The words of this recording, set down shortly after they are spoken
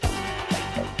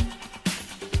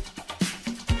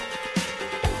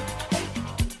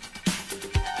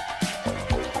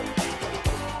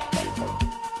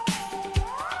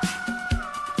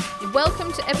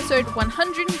welcome to episode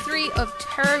 103 of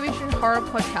TerrorVision Horror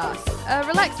Podcast, a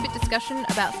relaxed bit discussion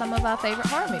about some of our favourite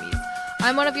horror movies.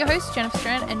 I'm one of your hosts, Jennifer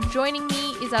Strand, and joining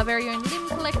me is our very own limb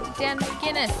collector, Dan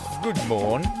McGuinness. Good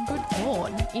morn. Good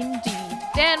morn, indeed.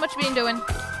 Dan, what you been doing?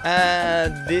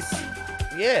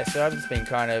 So I've just been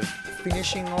kind of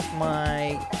finishing off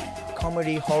my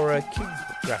comedy horror kids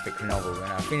graphic novel,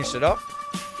 and I finished it off.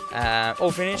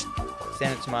 All finished.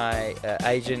 Sent it to my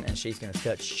agent, and she's going to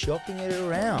start shopping it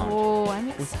around. Oh, I'm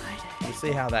excited. We'll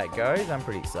see how that goes. I'm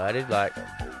pretty excited. Like,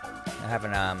 I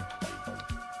haven't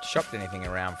shopped anything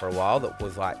around for a while that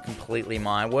was like completely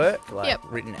my work, like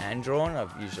written and drawn.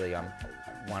 Usually I'm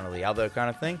one or the other kind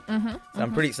of thing.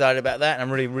 I'm pretty excited about that, and I'm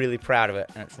really, really proud of it,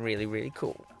 and it's really, really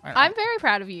cool. I'm very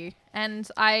proud of you, and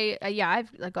I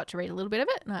got to read a little bit of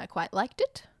it, and I quite liked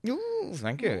it. Ooh,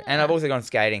 thank you. And I've also gone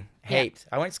skating heaps.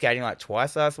 I went skating like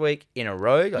twice last week in a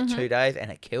row, like 2 days, and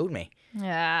it killed me.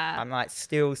 Yeah. I'm like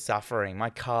still suffering.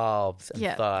 My calves and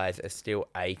thighs are still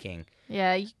aching.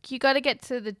 Yeah, you got to get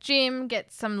to the gym,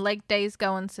 get some leg days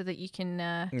going so that you can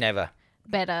Never.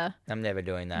 better. I'm never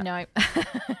doing that. No.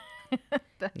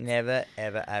 Never,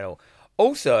 ever at all.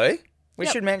 Also, we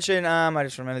should mention, I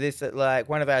just remember this, that like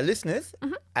one of our listeners,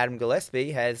 Adam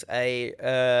Gillespie, has a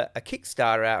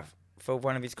Kickstarter out for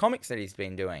one of his comics that he's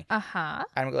been doing.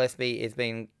 Adam Gillespie has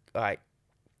been like,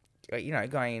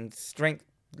 going in strength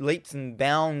leaps and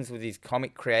bounds with his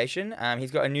comic creation. He's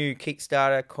got a new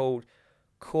Kickstarter called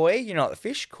Koi. You know the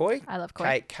fish, Koi? I love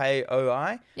Koi.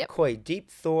 Koi. Yep. Koi, Deep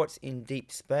Thoughts in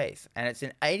Deep Space. And it's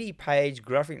an 80-page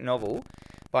graphic novel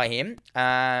by him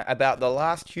about the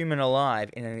last human alive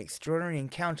in an extraordinary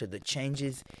encounter that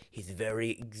changes his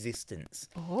very existence.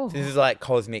 Oh. So this is like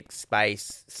cosmic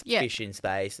space, fish in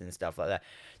space and stuff like that.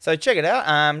 So check it out.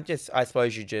 I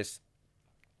suppose you just...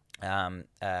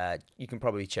 you can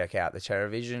probably check out the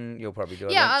TerrorVision. You'll probably do a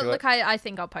link to it. I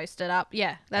think I'll post it up.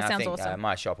 Yeah, that sounds awesome.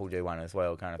 My shop will do one as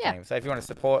well, kind of thing. So if you want to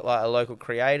support like a local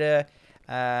creator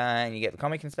and you get the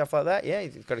comic and stuff like that,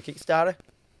 he's got a Kickstarter.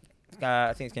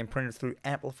 I think it's getting printed through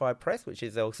Amplify Press, which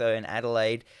is also an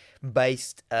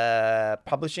Adelaide-based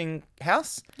publishing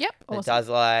house. Yep, that does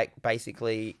like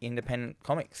basically independent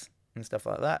comics and stuff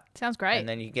like that. Sounds great. And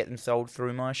then you get them sold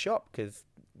through my shop because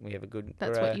we have a good.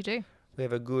 That's what you do. We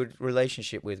have a good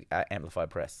relationship with Amplify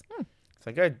Press.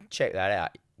 So go check that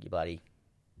out, you bloody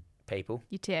people.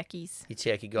 You turkeys. You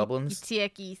turkey goblins. You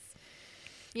turkeys.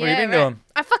 What have you been doing?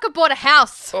 I fucking bought a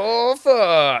house. Oh,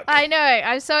 fuck. I know.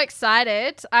 I'm so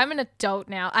excited. I'm an adult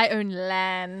now. I own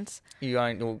land. You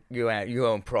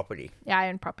own property. Yeah, I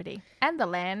own property. And the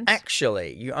land.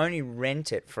 Actually, you only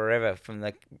rent it forever from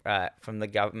the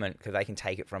government because they can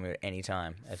take it from you at any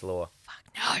time as law. Fuck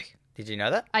no. Did you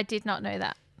know that? I did not know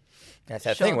that. That's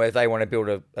that thing where if they want to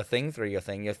build a thing through your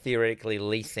thing, you're theoretically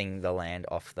leasing the land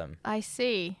off them. I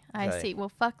see.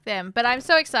 Well, fuck them. But I'm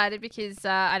so excited because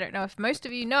I don't know if most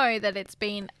of you know that it's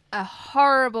been a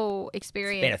horrible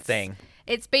experience. It's been a thing.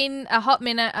 It's been a hot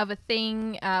minute of a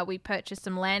thing. We purchased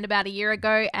some land about a year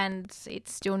ago and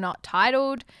it's still not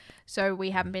titled. So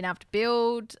we haven't been able to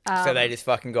build. So they just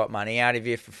fucking got money out of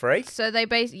you for free? So they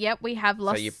we have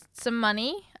lost some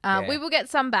money. We will get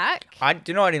some back. I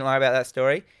didn't like about that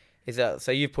story? Is that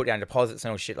so you've put down deposits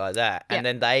and all shit like that, and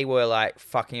then they were like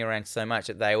fucking around so much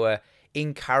that they were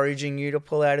encouraging you to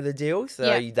pull out of the deal, so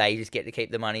they just get to keep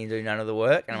the money and do none of the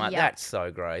work. And I'm like, that's so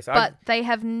gross. But they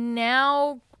have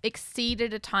now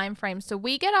exceeded a time frame, so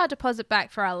we get our deposit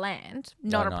back for our land,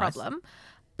 not a problem.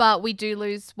 But we do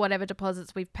lose whatever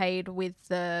deposits we've paid with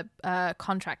the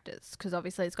contractors because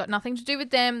obviously it's got nothing to do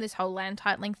with them, this whole land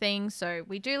titling thing. So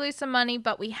we do lose some money,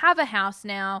 but we have a house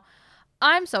now.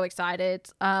 I'm so excited.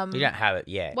 You don't have it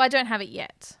yet. Well, I don't have it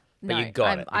yet. But you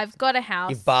got it. I've got a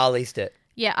house. You've bar leased it.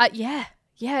 Yeah,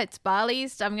 it's bar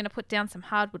leased. I'm going to put down some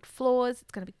hardwood floors.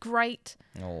 It's going to be great.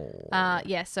 Oh.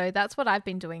 So that's what I've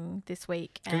been doing this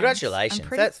week. Congratulations.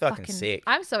 That's fucking sick.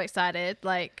 I'm so excited.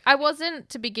 Like, I wasn't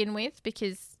to begin with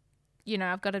because,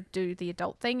 I've got to do the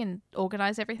adult thing and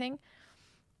organize everything.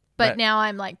 But now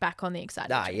I'm like back on the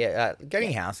excited.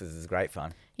 Getting houses is great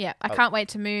fun. Yeah, I can't wait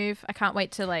to move. I can't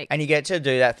wait to like... And you get to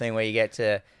do that thing where you get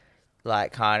to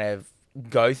like kind of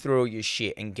go through all your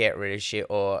shit and get rid of shit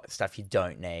or stuff you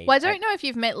don't need. Well, I don't know if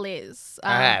you've met Liz.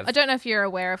 I have. I don't know if you're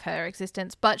aware of her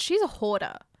existence, but she's a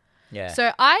hoarder. Yeah.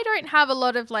 So I don't have a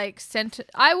lot of like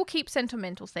I will keep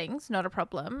sentimental things, not a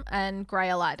problem, and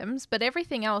grail items, but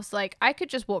everything else, like I could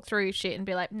just walk through shit and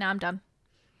be like, nah, I'm done.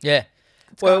 Yeah.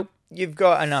 Well, you've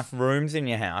got enough rooms in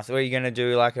your house. Or are you going to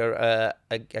do like a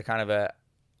kind of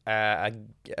a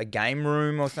game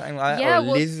room or something like that, Yeah, or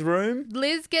a Liz room.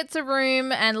 Liz gets a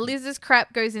room, and Liz's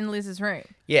crap goes in Liz's room.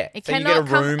 Yeah, It so you cannot get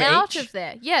a come room out each. of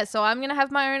there. Yeah, so I'm gonna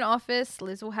have my own office.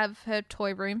 Liz will have her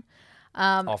toy room.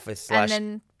 Office And slash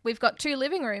then we've got 2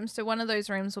 living rooms. So one of those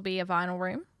rooms will be a vinyl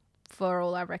room for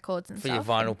all our records and for stuff.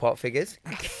 your vinyl pop figures.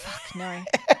 Fuck no,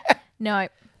 no.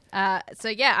 So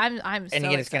yeah, I'm. And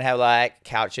you're just gonna have like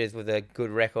couches with a good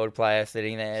record player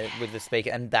sitting there with the speaker,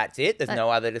 and that's it. There's no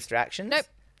other distractions. Nope.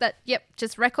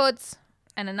 Just records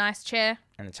and a nice chair,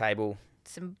 And a table.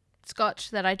 some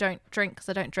scotch that I don't drink because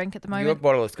I don't drink at the moment. Your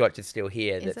bottle of scotch is still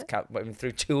here. Is That's it? went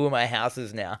through 2 of my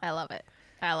houses now. I love it.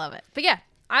 But yeah,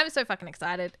 I'm so fucking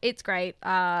excited. It's great.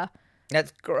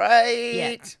 That's great.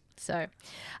 Yeah.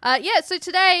 So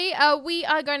today we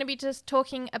are going to be just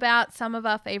talking about some of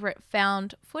our favorite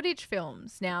found footage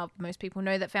films. Now, most people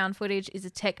know that found footage is a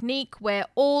technique where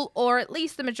all or at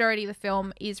least the majority of the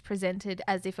film is presented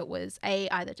as if it was A,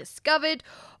 either discovered,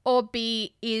 or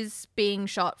B, is being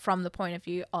shot from the point of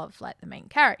view of like the main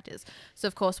characters. So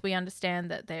of course we understand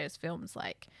that there's films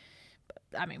like,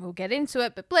 I mean, we'll get into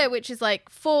it, but Blair Witch is like,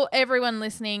 for everyone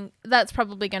listening, that's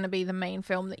probably going to be the main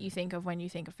film that you think of when you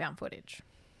think of found footage.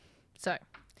 So,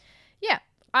 yeah,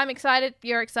 I'm excited.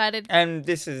 You're excited. And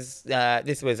this was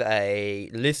a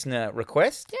listener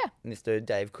request. Yeah. Mr.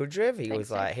 Dave Kudrev. He Thanks, was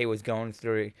Dave. like, he was going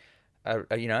through,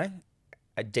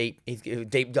 a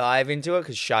deep dive into it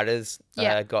because Shudder's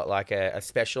got like a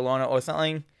special on it or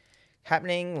something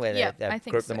happening where Yeah, they've I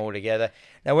think grouped so. them all together.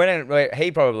 Now,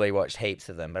 he probably watched heaps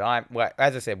of them, but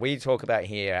as I said, we talk about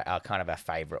here are kind of our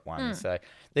favourite ones. So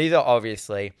these are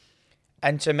obviously.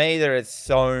 And to me, there are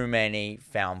so many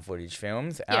found footage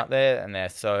films out there, and they're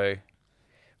so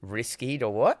risky to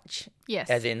watch. Yes.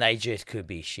 As in, they just could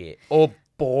be shit or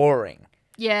boring.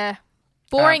 Yeah.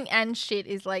 Boring and shit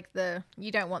is like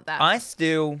you don't want that. I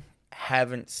still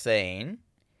haven't seen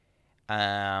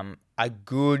a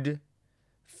good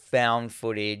found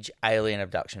footage alien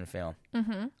abduction film.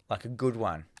 Mm-hmm. Like a good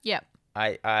one. Yep.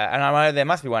 And I know there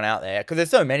must be one out there because there's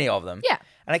so many of them. Yeah.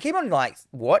 And I keep on like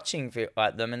watching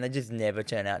them, and they just never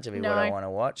turn out to be what I No. want to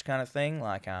watch, kind of thing.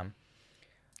 Like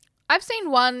I've seen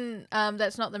one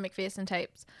that's not the McPherson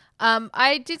tapes.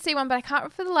 I did see one, but I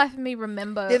can't for the life of me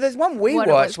remember. yeah, there's one we what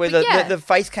it watched was, where but the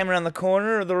face came around the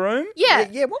corner of the room. Yeah.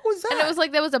 Yeah. What was that? And it was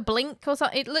like there was a blink or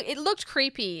something. It looked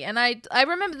creepy, and I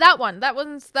remember that one. That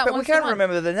one's that but one. we can't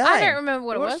remember the name. I don't remember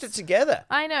what we it watched was. it together.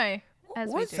 I know. What As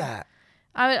was we do. that?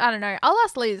 I don't know. I'll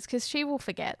ask Liz because she will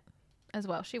forget as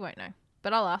well. She won't know,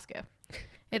 but I'll ask her.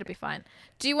 It'll be fine.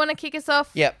 Do you want to kick us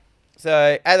off? Yep.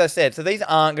 So, as I said, these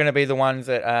aren't going to be the ones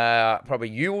that probably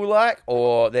you will like,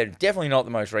 or they're definitely not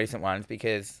the most recent ones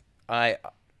because I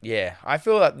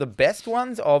feel like the best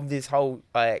ones of this whole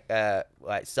like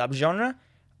subgenre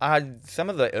are some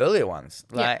of the earlier ones.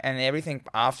 And everything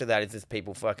after that is just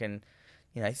people fucking,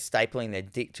 stapling their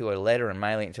dick to a letter and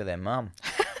mailing it to their mum.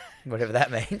 Whatever that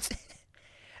means.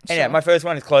 Anyway, my first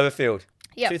one is Cloverfield.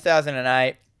 Yep.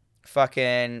 2008.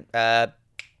 Fucking,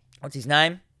 what's his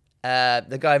name?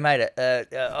 The guy who made it.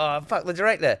 The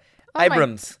director.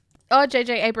 Abrams.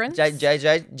 J.J. Abrams.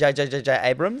 J.J.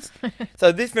 Abrams.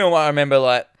 So this film, I remember,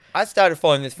 like, I started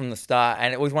following this from the start,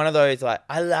 and it was one of those, like,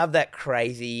 I love that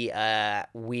crazy,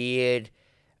 weird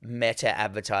meta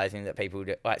advertising that people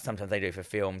do. Like, sometimes they do for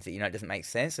films that, it doesn't make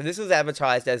sense. So this was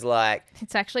advertised as, like...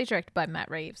 It's actually directed by Matt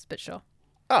Reeves, but sure.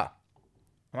 Oh.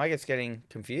 Am I just getting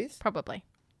confused? Probably.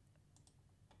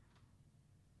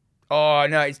 Oh,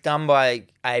 no, it's done by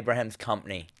Abraham's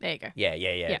company. There you go.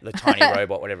 Yeah. The tiny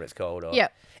robot, whatever it's called. Or...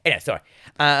 Yep. Anyway, sorry.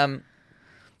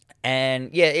 And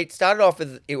yeah, it started off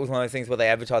as, it was one of those things where they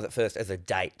advertised it first as a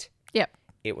date. Yep.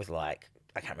 It was like,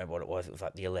 I can't remember what it was. It was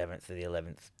like the 11th of the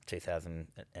 11th,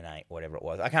 2008, whatever it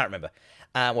was. I can't remember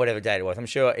whatever date it was. I'm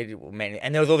sure it meant,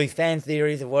 and there was all these fan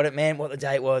theories of what it meant, what the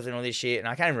date was and all this shit. And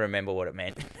I can't even remember what it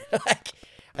meant.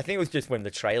 I think it was just when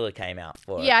the trailer came out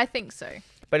for it. Yeah, I think so.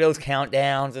 But it was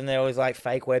countdowns, and there was like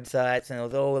fake websites, and there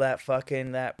was all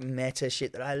that meta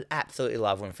shit that I absolutely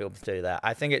love when films do that.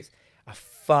 I think it's a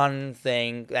fun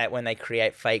thing that when they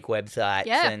create fake websites.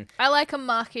 Yeah, and I like a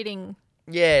marketing.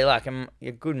 yeah, like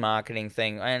a good marketing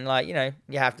thing, and like you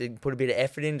have to put a bit of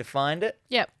effort in to find it.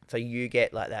 Yep. So you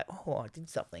get like that. Oh, I did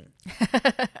something.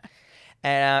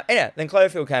 And then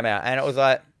Cloverfield came out, and it was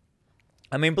like,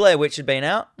 I mean, Blair Witch had been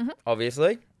out,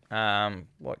 obviously.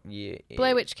 What year?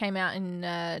 Blair Witch came out in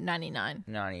 99.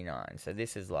 99. So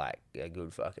this is like a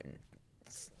good fucking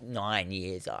 9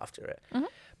 years after it. Mm-hmm.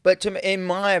 But in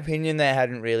my opinion, there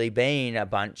hadn't really been a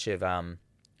bunch of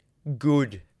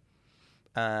good.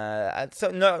 How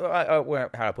do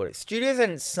I put it? Studios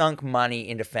hadn't sunk money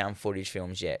into found footage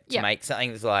films yet to make something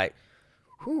that's like,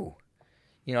 whew,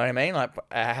 You know what I mean? Like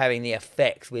having the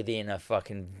effects within a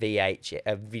fucking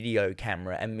a video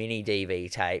camera, a mini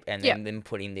DV tape, and then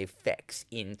putting the effects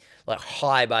in, like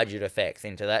high budget effects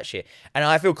into that shit. And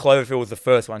I feel Cloverfield was the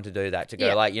first one to do that, to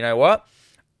go like, you know what?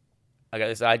 I got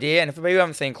this idea, and if people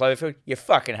haven't seen Cloverfield, you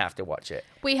fucking have to watch it.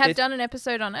 We have done an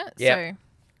episode on it,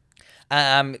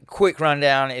 so... quick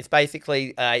rundown. It's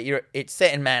basically, it's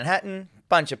set in Manhattan,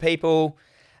 bunch of people.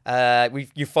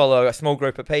 You follow a small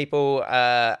group of people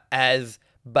as...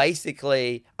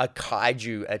 basically a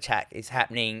kaiju attack is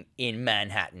happening in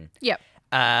Manhattan. Yep.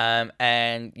 And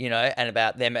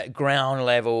about them at ground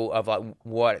level of like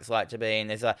what it's like to be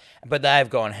in. But they've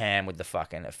gone ham with the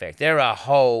fucking effect. There are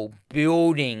whole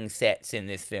building sets in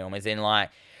this film, as in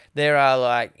like there are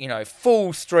like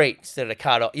full streets that are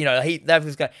cut off. They've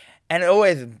just gone, and it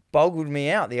always boggled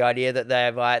me out, the idea that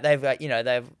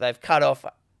they've cut off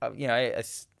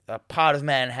a part of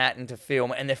Manhattan to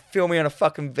film, and they're filming on a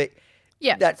fucking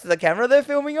yeah, that's the camera they're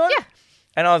filming on. Yeah,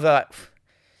 and I was like,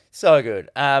 so good.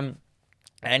 I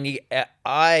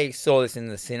saw this in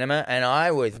the cinema, and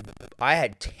I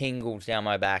had tingles down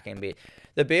my back and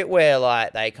the bit where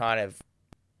like they kind of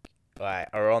like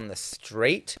are on the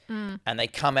street and they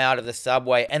come out of the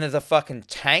subway and there's a fucking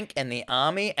tank and the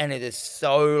army, and it is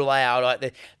so loud.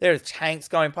 Like there are tanks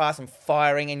going past and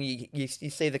firing, and you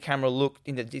see the camera look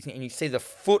into Disney and you see the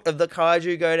foot of the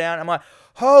kaiju go down. I'm like,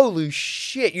 holy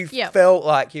shit, you felt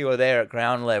like you were there at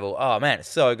ground level. Oh man, it's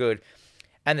so good.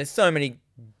 And there's so many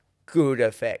good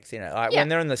effects in it. Like when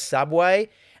they're in the subway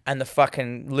and the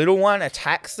fucking little one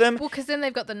attacks them. Well, because then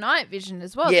they've got the night vision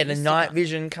as well. Yeah, the night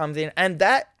vision comes in, and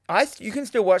you can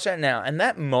still watch that now, and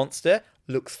that monster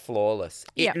looks flawless.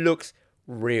 It looks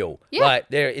real. Yeah. Like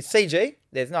it's CG.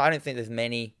 I don't think there's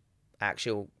many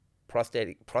actual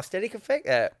prosthetic effect.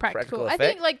 Practical effect. I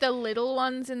think like the little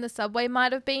ones in the subway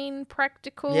might have been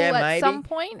practical at some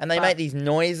point. And they make these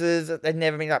noises that they've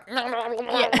never been like. And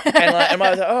I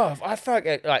was like, oh, I felt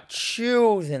like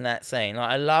chills in that scene.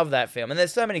 Like I love that film, and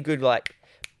there's so many good like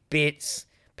bits.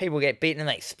 People get bitten and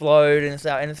they explode and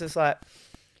stuff, and it's just like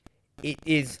it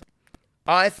is.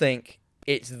 I think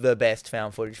it's the best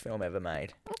found footage film ever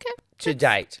made. Okay. To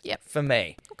date. Yep. For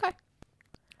me. Okay.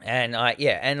 And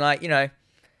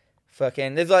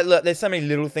fucking, there's so many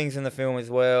little things in the film as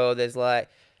well. There's like,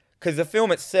 because the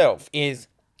film itself is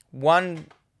one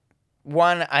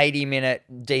 80-minute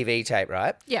DV tape,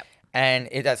 right? Yep. And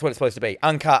that's what it's supposed to be,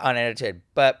 uncut, unedited.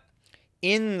 But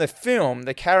in the film,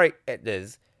 the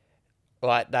characters,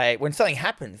 like when something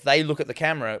happens, they look at the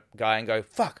camera guy and go,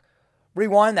 "Fuck,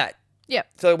 rewind that." Yep.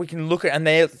 So we can look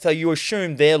at, so you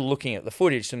assume they're looking at the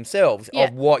footage themselves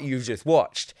of what you've just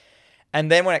watched, and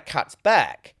then when it cuts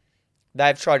back,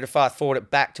 they've tried to fast forward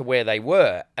it back to where they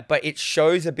were, but it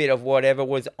shows a bit of whatever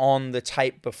was on the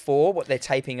tape before, what they're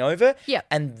taping over. Yeah.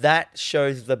 And that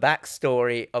shows the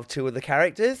backstory of two of the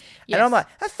characters. Yes. And I'm like,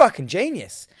 that's fucking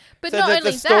genius. But so not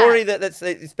only the story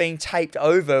that's being taped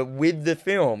over with the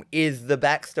film is the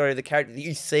backstory of the character that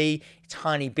you see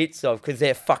tiny bits of because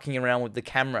they're fucking around with the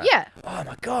camera. Yeah. Oh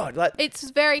my God. Like, it's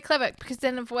very clever because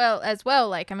then as well,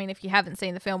 like, I mean, if you haven't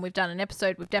seen the film, we've done an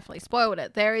episode, we've definitely spoiled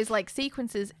it. There is like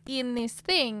sequences in this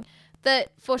thing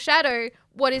that foreshadow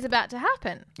what is about to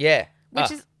happen. Yeah.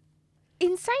 Which is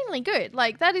insanely good.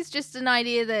 Like, that is just an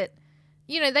idea that,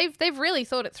 they've really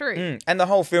thought it through. And the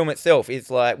whole film itself is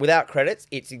like, without credits,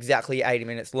 it's exactly 80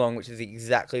 minutes long, which is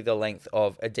exactly the length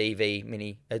of a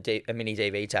mini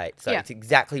DV tape. So it's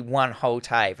exactly one whole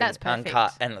tape. That's and perfect.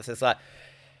 Uncut, and it's just like,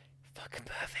 fucking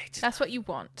perfect. That's what you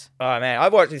want. Oh man,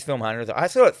 I've watched this film hundreds of times. I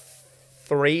saw it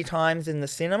 3 times in the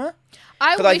cinema.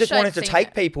 Because I just wanted to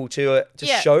take people to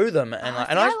show them. And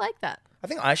I like that. I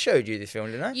think I showed you this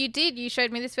film, didn't I? You did. You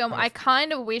showed me this film. I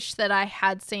kind of wish that I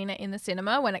had seen it in the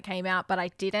cinema when it came out, but I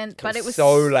didn't. But it was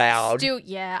so loud. Still,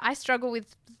 I struggle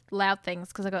with loud things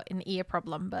because I got an ear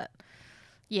problem. But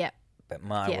yeah. But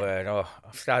my word,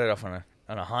 I've started off on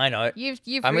a high note.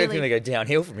 I'm really going to go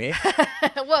downhill from here.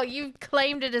 Well, you've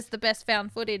claimed it as the best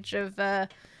found footage of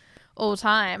all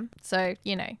time, so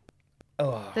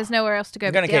there's nowhere else to go.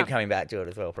 I'm going to keep coming back to it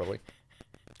as well, probably.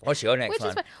 What's your next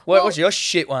one? Well, what's your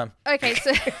shit one? Okay,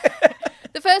 so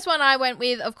the first one I went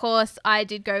with, of course, I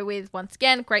did go with, once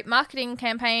again, great marketing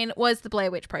campaign, was the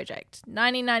Blair Witch Project.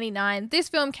 1999. This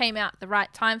film came out at the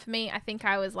right time for me. I think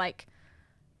I was like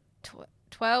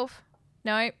 12?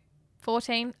 No,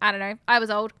 14? I don't know. I was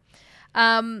old.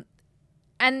 And,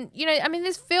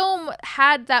 this film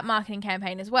had that marketing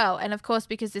campaign as well. And, of course,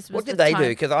 because this was What did they do?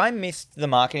 Because I missed the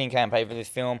marketing campaign for this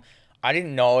film. I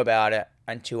didn't know about it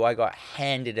until I got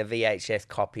handed a VHS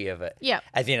copy of it. Yeah.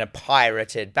 As in a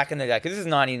pirated, back in the day, because this is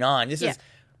 99. This is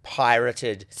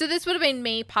pirated. So this would have been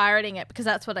me pirating it because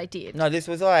that's what I did. No, this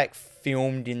was like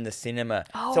filmed in the cinema.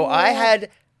 Oh. So I had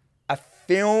a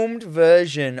filmed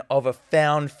version of a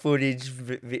found footage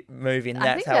movie, and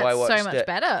that's how I watched it. So much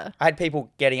better. I had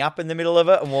people getting up in the middle of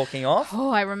it and walking off. Oh,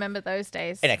 I remember those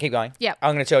days. Anyway, keep going. Yep.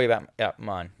 I'm going to tell you about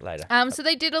mine later. So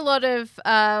they did a lot of,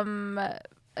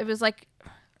 it was like,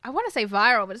 I want to say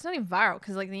viral, but it's not even viral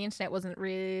because like the internet wasn't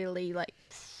really like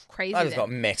crazy. I just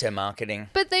got meta marketing.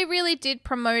 But they really did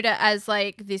promote it as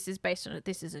like, this is based on it.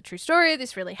 This is a true story.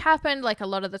 This really happened. Like a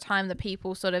lot of the time, the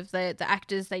people sort of, the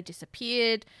actors, they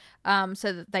disappeared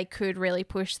so that they could really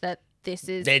push that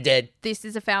they're dead. This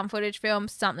is a found footage film.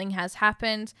 Something has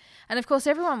happened. And of course,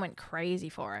 everyone went crazy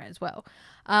for it as well.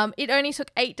 It only took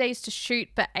 8 days to shoot,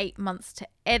 but 8 months to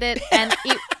edit. And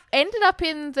it ended up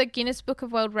in the Guinness Book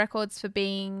of World Records for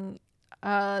being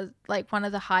like one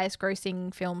of the highest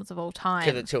grossing films of all time.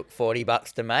 Because it took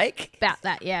 $40 to make? About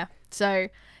that, yeah. So,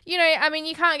 you know, I mean,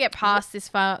 you can't get past this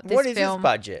film. What is this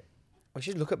budget? We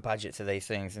should look at budgets of these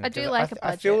things. I do like a budget.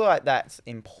 I feel like that's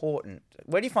important.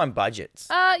 Where do you find budgets?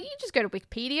 You just go to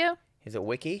Wikipedia. Is it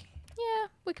Wiki? Yeah,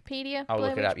 Wikipedia. I'll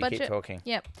look it up. You keep talking.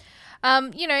 Yep.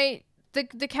 You know,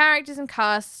 the characters and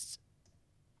cast,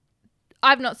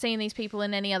 I've not seen these people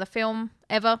in any other film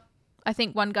ever. I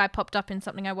think one guy popped up in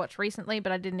something I watched recently,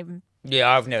 but I didn't even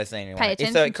I've never seen anyone. Pay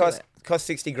attention so it to it. Cost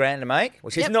 $60,000 to make,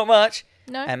 which is not much.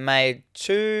 No. And made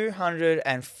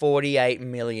 $248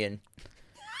 million.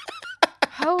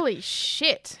 Holy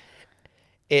shit.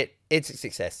 It's a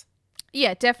success.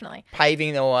 Yeah, definitely.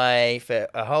 Paving the way for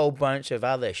a whole bunch of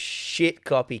other shit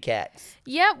copycats.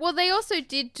 Yeah, well, they also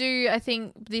did do, I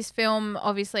think, this film,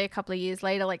 obviously, a couple of years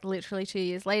later, like literally 2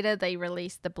 years later, they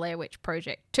released The Blair Witch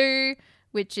Project 2,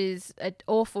 which is an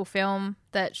awful film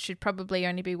that should probably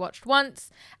only be watched once.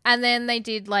 And then they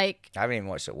did, like... I haven't even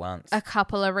watched it once. A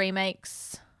couple of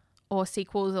remakes or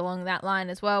sequels along that line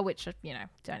as well, which, you know,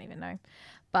 don't even know.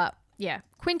 But, yeah,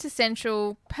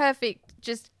 quintessential, perfect,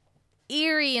 just...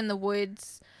 eerie in the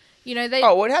woods, you know.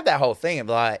 Well, it had that whole thing of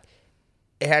like,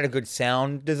 it had a good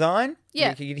sound design.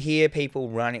 Yeah, you could hear people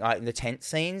running like in the tent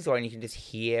scenes, or you can just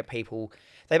hear people.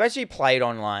 They basically played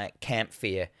on like camp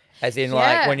fear, as in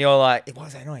like when you're like, what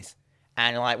was that noise?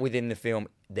 And like within the film,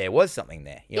 there was something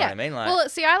there. You know what I mean? Like, well,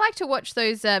 see, I like to watch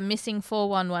those missing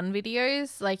 411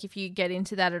 videos. Like, if you get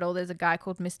into that at all, there's a guy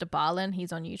called Mr. Barlin.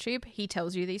 He's on YouTube. He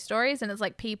tells you these stories, and it's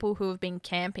like people who have been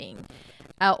camping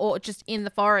or just in the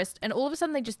forest, and all of a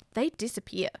sudden they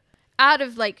disappear out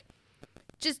of like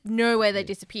just nowhere. They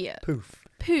disappear.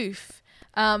 Poof.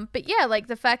 But yeah, like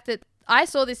the fact that I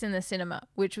saw this in the cinema,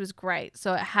 which was great.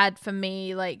 So it had for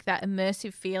me like that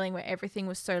immersive feeling where everything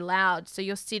was so loud. So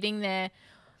you're sitting there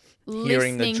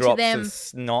hearing the drops of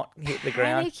snot hit the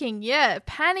ground.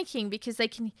 Panicking because they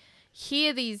can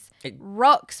hear these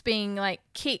rocks being like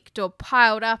kicked or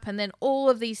piled up, and then all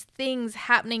of these things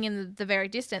happening in the very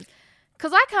distance.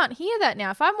 Because I can't hear that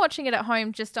now. If I'm watching it at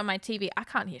home just on my TV, I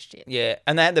can't hear shit. Yeah,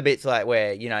 and they had the bits like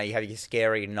where, you know, you have your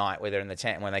scary night where they're in the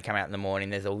tent, and when they come out in the morning,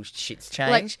 there's all shit's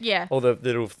changed. Like, yeah. All the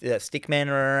little stick men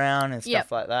are around and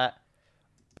stuff like that.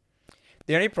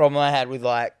 The only problem I had with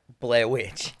like Blair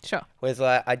Witch was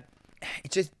like it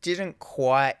just didn't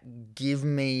quite give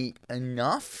me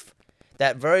enough.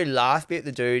 That very last bit,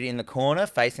 the dude in the corner,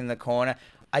 facing the corner,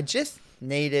 I just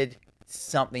needed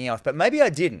something else. But maybe I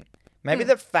didn't. Maybe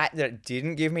the fact that it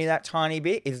didn't give me that tiny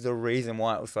bit is the reason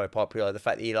why it was so popular. The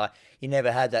fact that you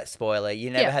never had that spoiler,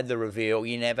 you never had the reveal,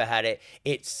 you never had it.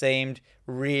 It seemed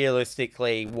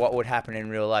realistically what would happen in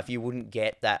real life. You wouldn't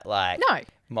get that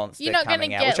monster You're not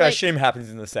coming out, which I assume happens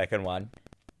in the second one,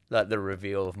 like the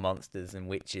reveal of monsters and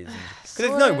witches. Because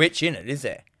there's no witch in it, is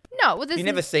there? No, well, you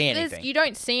never see anything. You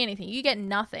don't see anything. You get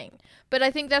nothing. But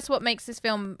I think that's what makes this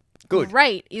film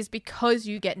great, is because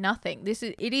you get nothing.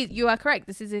 You are correct.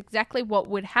 This is exactly what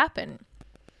would happen.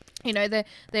 You know,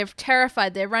 they're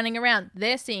terrified. They're running around.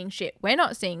 They're seeing shit. We're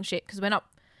not seeing shit because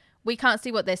we can't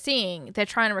see what they're seeing. They're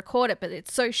trying to record it, but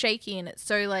it's so shaky and it's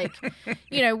so like,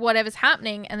 you know, whatever's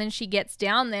happening. And then she gets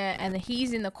down there and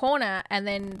he's in the corner and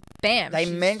then bam. They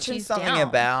mentioned something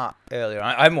about earlier.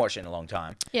 I haven't watched it in a long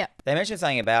time. Yeah. They mentioned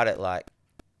something about it like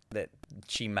that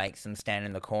she makes them stand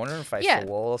in the corner and face the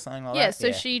wall or something like that. Yeah,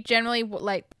 so she generally,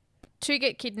 like, two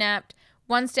get kidnapped.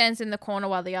 One stands in the corner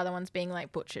while the other one's being,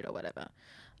 like, butchered or whatever.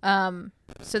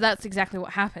 So that's exactly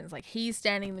what happens. Like, he's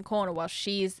standing in the corner while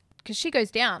because she goes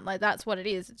down. Like, that's what it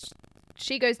is.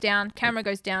 She goes down, camera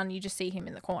goes down, you just see him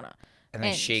in the corner. And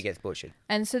then she gets butchered.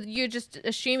 And so you're just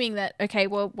assuming that, okay,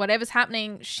 well, whatever's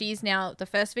happening, she's now the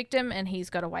first victim and he's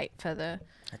got to wait for the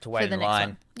next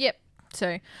one. Yep.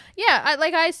 So, yeah,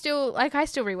 I still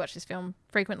rewatch this film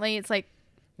frequently. It's like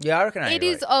Yeah, I reckon it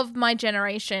is of my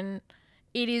generation.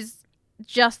 It is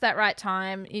just that right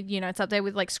time. It's up there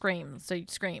with like Scream. So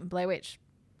Scream, Blair Witch.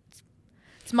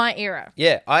 It's my era.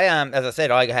 Yeah, as I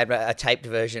said, I had a taped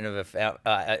version of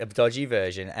a dodgy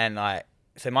version, and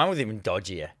so mine was even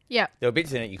dodgier. Yeah, there were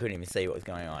bits in it you couldn't even see what was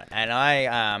going on, and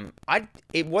I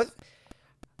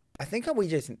think we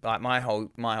just like my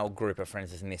whole group of friends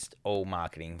just missed all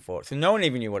marketing for it, so no one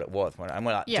even knew what it was. And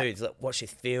we're like, dudes, look, watch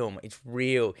this film, it's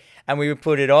real, and we would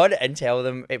put it on and tell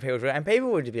them if it was real, and people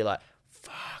would be like,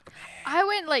 fuck, man. I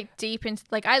went like deep into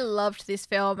I loved this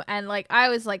film, and like I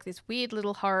was like this weird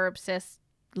little horror obsessed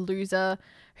loser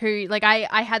who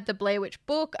I had the Blair Witch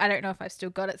book. I don't know if I've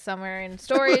still got it somewhere in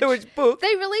storage. Blair Witch book.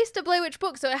 They released a Blair Witch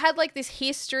book, so it had like this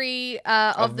history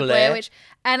of the Blair Witch,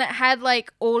 and it had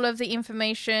like all of the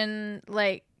information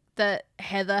like that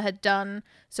Heather had done.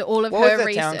 So all of her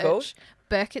research. Town called?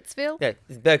 Burkittsville. Yeah,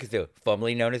 it's Burkittsville,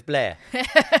 formerly known as Blair.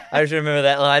 I just remember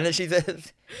that line that she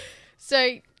says. So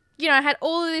I had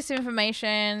all of this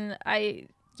information. I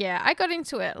got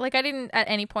into it. Like I didn't at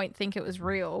any point think it was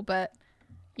real, but.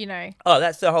 Oh,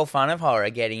 that's the whole fun of horror,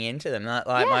 getting into them. Like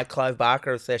my Clive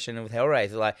Barker obsession with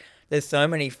Hellraiser. Like, there's so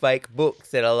many fake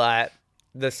books that are like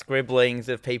the scribblings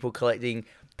of people collecting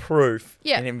proof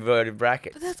in inverted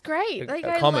brackets. But that's great. Like,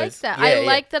 I like that. I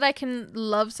like that I can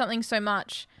love something so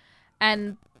much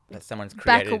and that someone's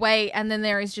created. Back away, and then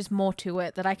there is just more to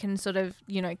it that I can sort of,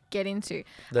 get into.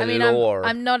 The lore.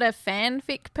 I'm not a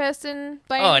fanfic person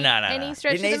by any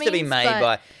stretch of the means. It needs to be made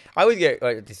by... I always get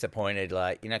disappointed,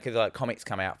 because comics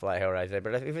come out for Hellraiser,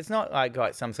 but if it's not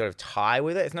got some sort of tie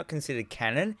with it, it's not considered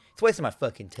canon. It's wasting my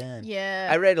fucking time. Yeah.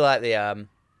 I read I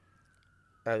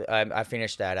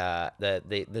finished that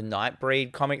the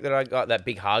Nightbreed comic that I got, that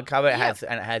big hardcover. It has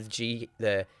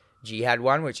the Jihad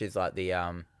one, which is like the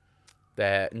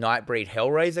Nightbreed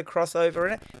Hellraiser crossover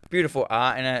in it. Beautiful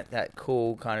art in it. That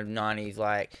cool kind of 90s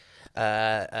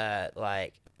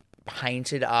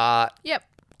painted art. Yep.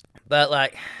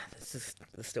 But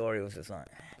the story was just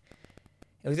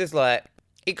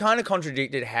it kind of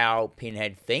contradicted how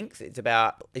Pinhead thinks.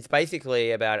 It's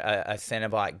basically about a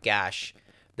Cenobite gash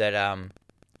that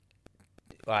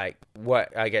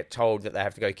what I get told that they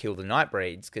have to go kill the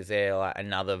Nightbreeds because they're like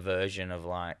another version of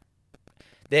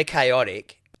they're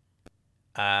chaotic.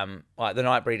 The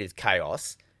Nightbreed is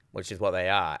chaos, which is what they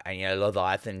are, and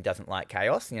Leviathan doesn't like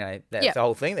chaos. That's the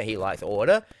whole thing, that he likes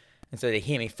order. And so to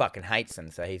him, he fucking hates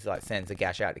them. So he's sends the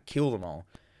gash out to kill them all.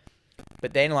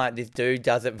 But then this dude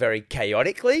does it very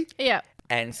chaotically. Yeah.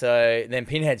 And so then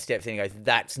Pinhead steps in and goes,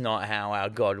 that's not how our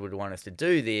God would want us to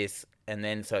do this. And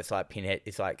then so it's like Pinhead,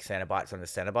 it's like Cenobites on the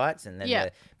Cenobites. And then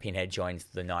the Pinhead joins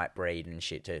the Nightbreed and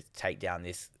shit to take down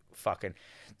this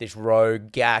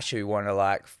rogue gash who want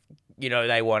to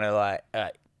they want to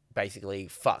basically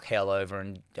fuck hell over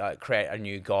and create a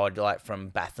new God from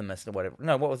Baphomet or whatever.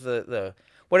 No, what was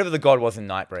whatever the god was in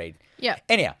Nightbreed. Yeah.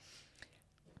 Anyhow.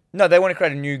 No, they want to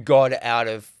create a new god out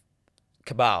of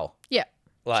Cabal. Yeah.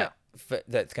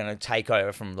 That's going to take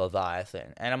over from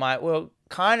Leviathan. And I'm like, well,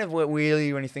 kind of what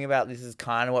really, when you think about this, is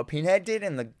kind of what Pinhead did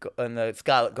in the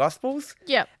Scarlet Gospels.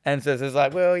 Yeah. And so it's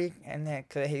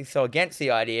he's so against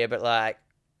the idea, but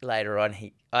later on,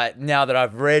 now that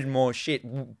I've read more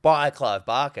shit by Clive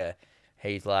Barker,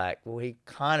 he's he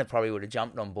kind of probably would have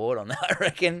jumped on board on that, I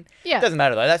reckon. Yeah. Doesn't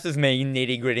matter, though. That's just me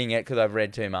nitty-gritting it because I've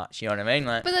read too much. You know what I mean?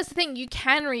 But that's the thing. You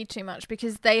can read too much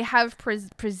because they have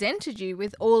presented you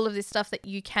with all of this stuff that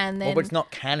you can then... Well, but it's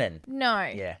not canon. No.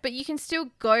 Yeah. But you can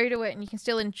still go to it and you can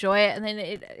still enjoy it, and then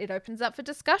it opens up for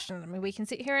discussion. I mean, we can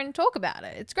sit here and talk about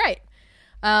it. It's great.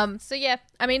 So yeah,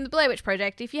 I mean, the Blair Witch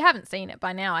Project, if you haven't seen it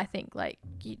by now, I think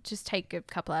you just take a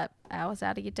couple of hours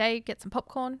out of your day, get some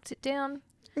popcorn, sit down.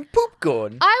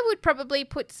 Popcorn? I would probably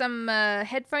put some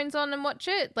headphones on and watch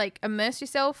it, immerse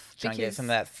yourself. Try and get some of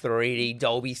that 3D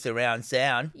Dolby surround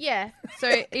sound. Yeah.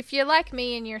 So if you're like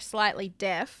me and you're slightly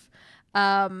deaf,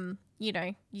 you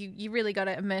really got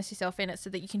to immerse yourself in it so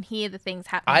that you can hear the things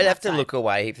happening. I'd have to look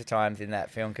away heaps of times in that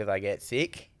film because I get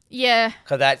sick. Yeah.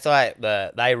 Because that's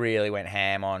they really went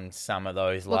ham on some of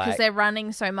those. Because they're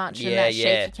running so much in that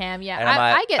shaky cam. Yeah. And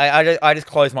I just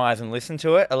close my eyes and listen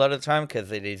to it a lot of the time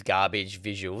because it is garbage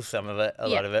visuals, some of it, a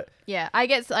lot of it. Yeah. I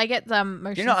get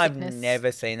motion sickness. I've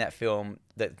never seen that film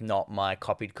that's not my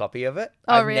copied copy of it.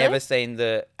 Oh, really? I've never seen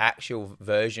the actual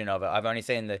version of it. I've only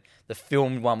seen the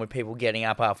filmed one with people getting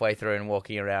up halfway through and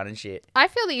walking around and shit. I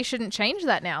feel that you shouldn't change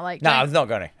that now. No, I'm not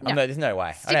going to. There's no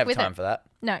way. I don't have time for that.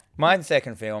 No. My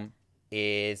second film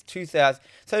is 2000.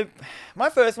 So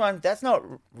my first one, that's not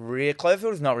real.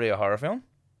 Cloverfield is not really a horror film.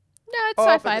 No, it's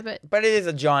sci-fi, but it is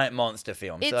a giant monster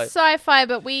film. It's sci-fi,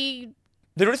 but we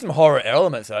There are some horror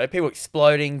elements though. People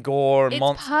exploding, gore, and It's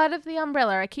monsters. part of the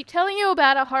umbrella. I keep telling you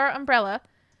about a horror umbrella.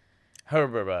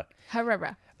 Horror.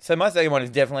 Horror. So my second one is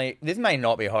definitely, this may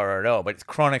not be horror at all, but it's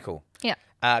Chronicle. Yeah.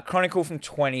 Chronicle from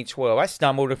 2012. I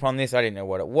stumbled upon this. I didn't know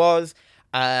what it was.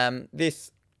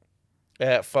 This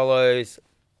follows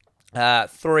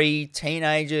 3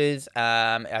 teenagers.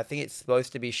 I think it's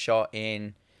supposed to be shot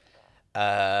in...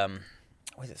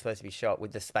 where's it supposed to be shot?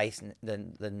 With the space...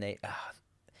 an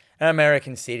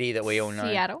American city that we all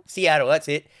know. Seattle, that's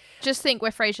it. Just think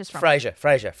where Frasier's from.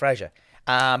 Frasier.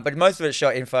 But most of it's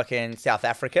shot in fucking South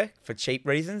Africa for cheap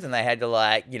reasons, and they had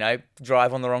to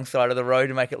drive on the wrong side of the road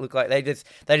to make it look like they just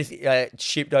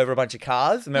shipped over a bunch of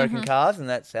cars, American cars, and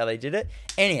that's how they did it.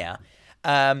 Anyhow,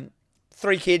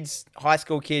 3 kids, high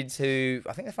school kids who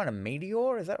I think they find a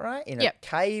meteor, is that right? In a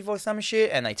cave or some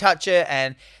shit, and they touch it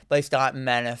and they start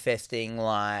manifesting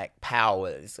like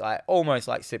powers, like almost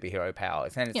like superhero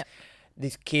powers. And it's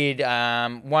this kid,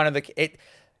 the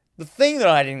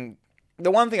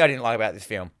one thing I didn't like about this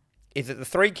film is that the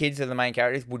 3 kids of the main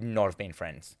characters would not have been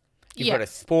friends. You've got a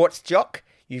sports jock.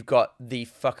 You've got the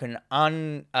fucking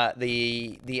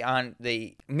the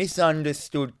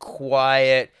misunderstood,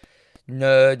 quiet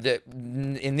nerd that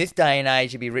in this day and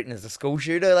age would be written as a school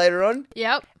shooter later on.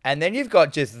 Yep. And then you've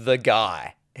got just the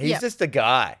guy. He's just a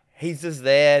guy. He's just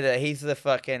there. He's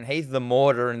the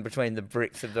mortar in between the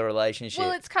bricks of the relationship.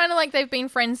 Well, it's kind of like they've been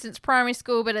friends since primary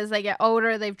school, but as they get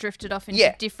older, they've drifted off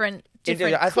into different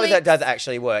I suppose that does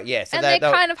actually work, yeah. So and they're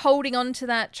kind of holding on to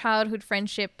that childhood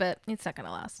friendship, but it's not going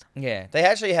to last. Yeah. They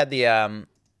actually had the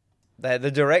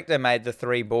director made the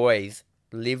 3 boys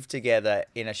live together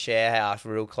in a share house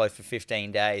real close for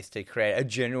 15 days to create a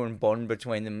genuine bond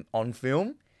between them on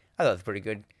film. I thought it was pretty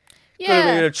good. Yeah.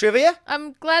 Got a bit of trivia.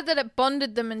 I'm glad that it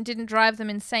bonded them and didn't drive them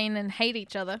insane and hate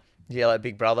each other. Yeah, like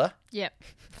Big Brother. Yep.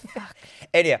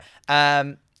 Anyhow,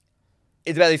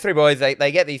 it's about these 3 boys.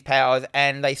 They get these powers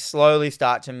and they slowly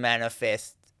start to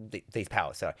manifest these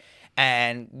powers. Sorry.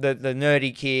 And the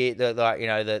nerdy kid,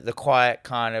 the quiet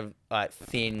kind of like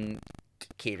thin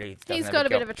kid. He's got a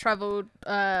bit of a troubled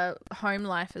home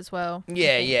life as well.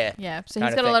 Yeah. Yeah, so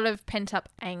he's got a lot of pent-up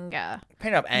anger.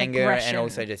 And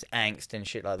also just angst and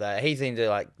shit like that. He's into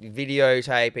like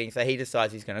videotaping, so he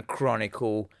decides he's going to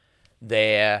chronicle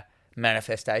their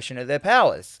manifestation of their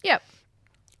powers. Yep.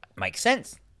 Makes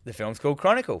sense. The film's called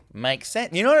Chronicle. Makes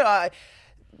sense. You know,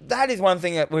 that is one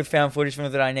thing that with found footage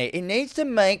films that I need. It needs to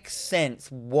make sense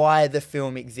why the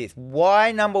film exists.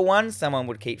 Why, number 1, someone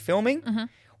would keep filming. Mm-hmm.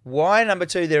 Why, number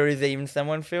 2, there is even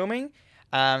someone filming.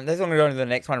 Let's go on to the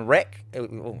next one. Wreck.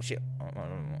 Oh, shit.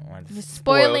 You're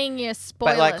spoiling your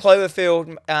spoilers. But like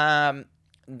Cloverfield,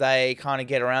 they kind of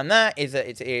get around that. It's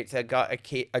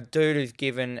a dude who's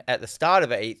given, at the start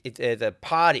of it, it's a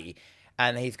party,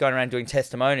 and he's going around doing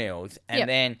testimonials, and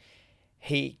then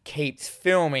he keeps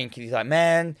filming because he's like,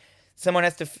 man, someone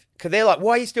has to... Because they're like,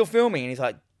 why are you still filming? And he's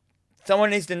like, someone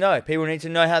needs to know. People need to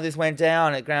know how this went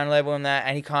down at ground level and that.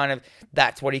 And he kind of...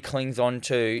 That's what he clings on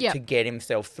to get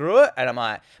himself through it. And I'm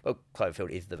like, well, Cloverfield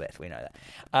is the best. We know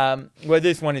that. Where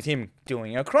this one is him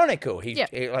doing a chronicle.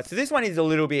 So this one is a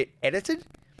little bit edited.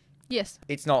 Yes.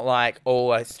 It's not like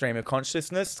all a stream of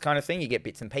consciousness kind of thing. You get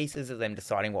bits and pieces of them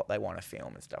deciding what they want to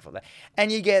film and stuff like that.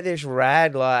 And you get this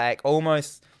rad, like,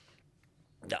 almost...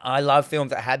 I love films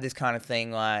that had this kind of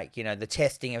thing, like, you know, the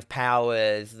testing of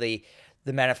powers, the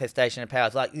manifestation of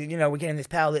powers. Like, you know, we're getting this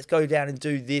power, let's go down and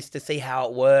do this to see how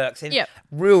it works. And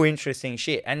real interesting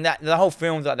shit. And that the whole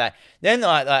film's like that. Then,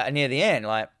 like near the end,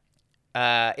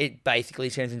 it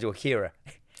basically turns into Akira.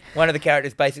 One of the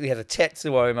characters basically has a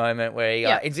Tetsuo moment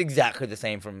where it's exactly the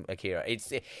same from Akira.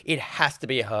 It has to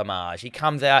be a homage. He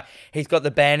comes out, he's got the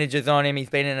bandages on him,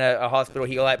 he's been in a hospital,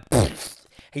 he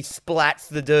he splats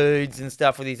the dudes and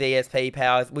stuff with his ESP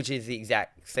powers, which is the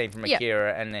exact same from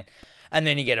Akira, and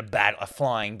then you get a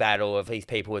flying battle of these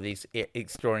people with these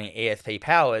extraordinary ESP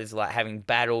powers, like having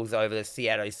battles over the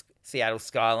Seattle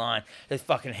skyline. There's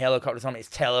fucking helicopters on it. It's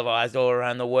televised all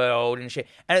around the world and shit,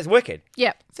 and it's wicked.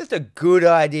 Yep. It's just a good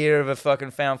idea of a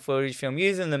fucking found footage film,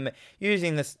 using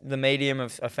the medium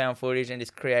of found footage and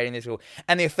just creating this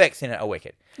and the effects in it are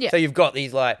wicked. Yeah. So you've got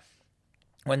these like.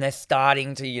 When they're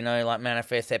starting to, you know, like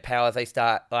manifest their powers, they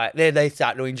start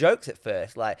doing jokes at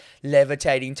first, like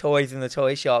levitating toys in the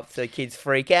toy shop so kids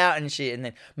freak out and shit, and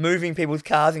then moving people's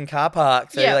cars in car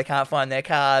parks so they can't find their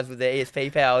cars with their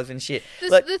ESP powers and shit.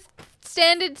 The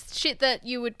standard shit that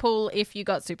you would pull if you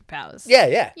got superpowers.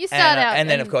 Yeah. You start out, and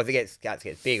then of course it gets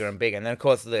bigger and bigger, and then of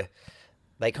course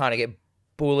they kind of get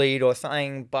bullied or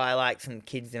something by like some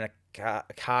kids in a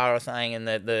car or something, and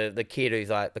the kid who's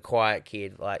like the quiet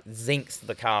kid like zinks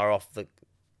the car off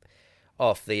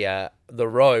off the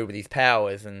road with his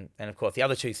powers, and of course the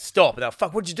other two stop and they're like,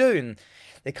 fuck, what'd you do? And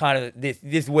they kind of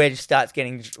this wedge starts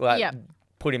getting like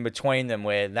put in between them,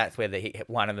 where that's where they hit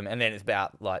one of them, and then it's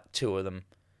about like two of them.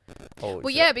 Well,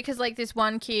 yeah, because like this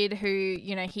one kid who,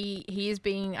 you know, he is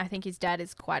being, I think his dad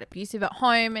is quite abusive at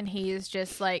home, and he is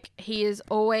just like, he's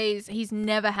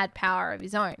never had power of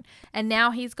his own, and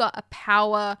now he's got a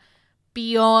power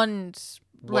beyond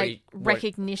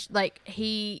recognition. Like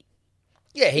he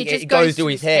it goes to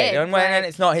his head. Right? And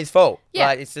it's not his fault. Yeah,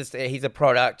 like, it's just he's a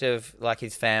product of like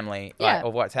his family, like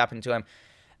of what's happened to him,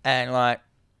 and like.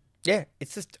 Yeah,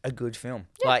 it's just a good film.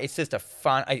 Yeah. Like, it's just a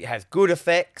fun... It has good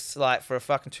effects, like, for a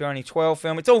fucking 2012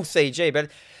 film. It's all CG, but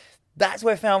that's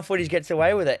where found footage gets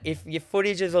away with it. If your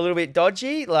footage is a little bit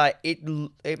dodgy, like,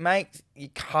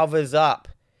 it covers up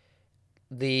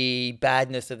the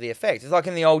badness of the effects. It's like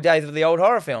in the old days of the old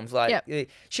horror films. Like,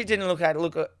 shit didn't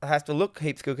have to look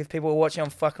heaps good because people were watching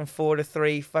on fucking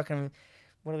 4:3 fucking...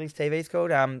 What are these TVs called?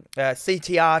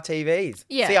 CTR TVs.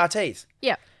 Yeah. CRTs.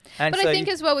 Yeah. But I think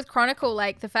as well with Chronicle,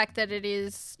 like the fact that it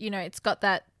is, you know, it's got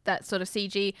that sort of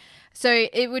CG. So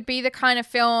it would be the kind of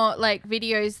film, like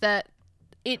videos that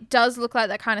it does look like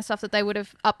that kind of stuff that they would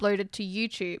have uploaded to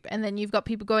YouTube. And then you've got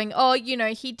people going, oh, you know,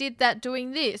 he did that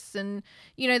doing this. And,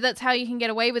 you know, that's how you can get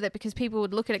away with it, because people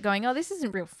would look at it going, oh, this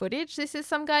isn't real footage. This is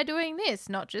some guy doing this,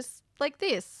 not just like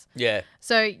this. Yeah.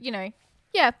 So, you know.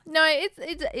 Yeah, no, it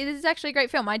is actually a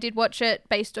great film. I did watch it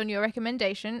based on your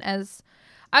recommendation.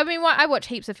 I watch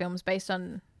heaps of films based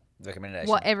on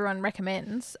what everyone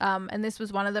recommends. And this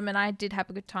was one of them, and I did have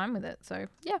a good time with it. So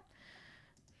yeah.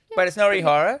 But it's not really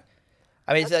horror.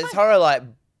 I mean, it's horror like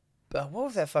what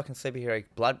was that fucking superhero?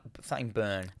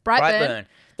 Brightburn.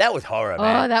 That was horror,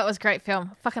 man. Oh, that was a great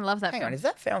film. Fucking love that film. Hang on, is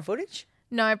that found footage?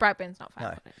 No, Brightburn's not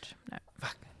found footage. No.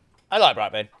 Fuck. I like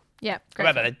Brightburn. Yeah,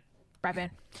 great.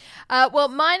 Brightburn. Well,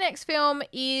 my next film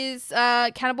is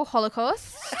Cannibal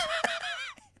Holocaust.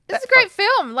 It's a great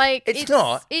film. Like it's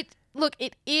not. Look,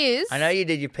 it is. I know you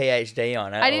did your PhD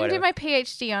on it. I didn't do my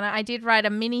PhD on it. I did write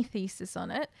a mini thesis on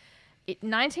it.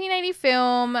 1980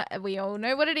 film. We all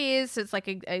know what it is. So it's like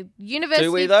a university.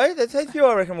 Do we though? That's how few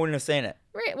I reckon wouldn't have seen it.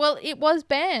 Well, it was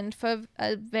banned for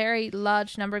a very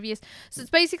large number of years. So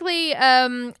it's basically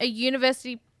a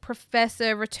university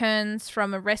professor returns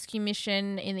from a rescue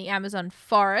mission in the Amazon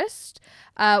forest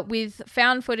with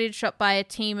found footage shot by a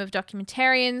team of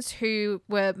documentarians who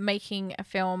were making a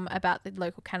film about the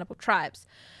local cannibal tribes.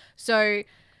 So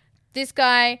this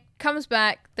guy comes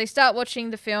back, they start watching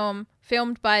the film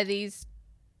filmed by these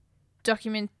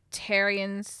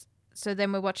documentarians, so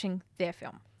then we're watching their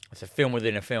film. It's a film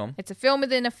within a film. It's a film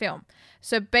within a film.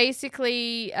 So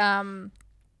basically I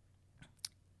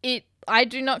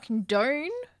do not condone.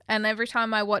 And every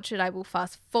time I watch it, I will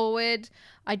fast forward.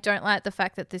 I don't like the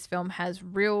fact that this film has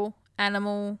real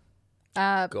animal.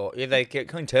 They get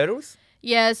killing turtles?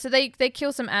 Yeah, so they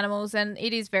kill some animals, and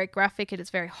it is very graphic. It is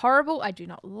very horrible. I do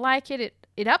not like it.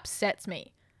 It upsets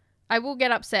me. I will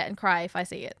get upset and cry if I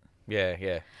see it.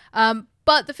 Yeah.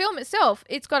 But the film itself,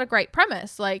 it's got a great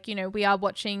premise. Like, you know, we are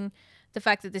watching the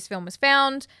fact that this film was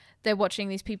found. They're watching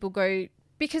these people go,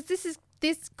 because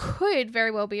this could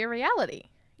very well be a reality.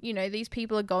 You know, these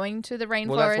people are going to the rainforest.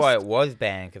 Well, that's why it was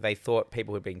banned, because they thought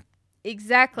people had been...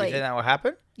 Exactly. Isn't that what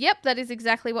happened? Yep, that is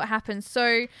exactly what happened.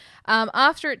 So,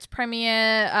 after its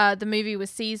premiere, the movie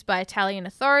was seized by Italian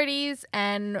authorities,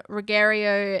 and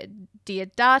Ruggero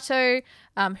Deodato,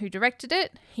 who directed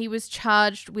it, he was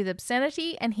charged with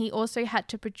obscenity, and he also had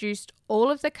to produce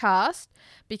all of the cast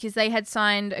because they had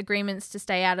signed agreements to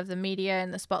stay out of the media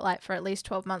and the spotlight for at least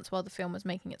 12 months while the film was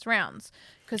making its rounds,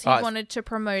 because he wanted to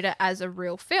promote it as a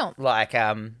real film. Like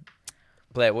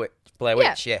Blair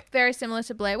Witch, yeah. Very similar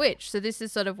to Blair Witch. So this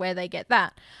is sort of where they get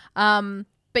that.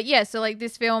 But yeah, so like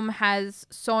this film has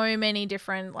so many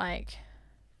different like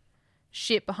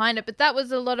shit behind it. But that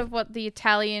was a lot of what the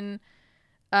Italian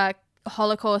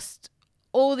Holocaust,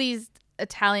 all these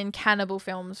Italian cannibal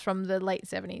films from the late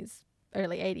 70s,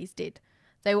 early 80s did.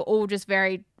 They were all just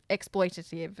very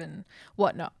exploitative and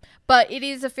whatnot. But it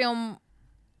is a film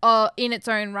in its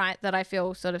own right that I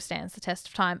feel sort of stands the test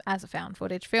of time as a found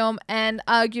footage film, and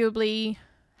arguably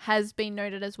has been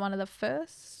noted as one of the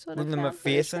first sort of the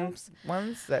McPherson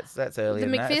ones. That's earlier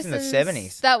than that. It's in the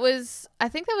 70s. I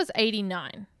think that was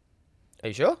 89. Are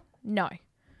you sure? No,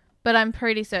 but I'm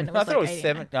pretty certain it was. I thought it was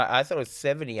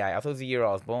 78. I thought it was the year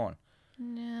I was born.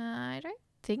 No, I don't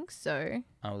think so.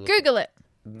 Google it.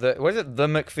 What is it? The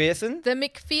McPherson? The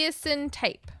McPherson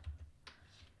tape.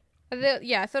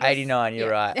 Yeah, I thought 89, you're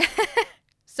right.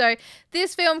 So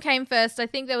this film came first. I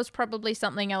think there was probably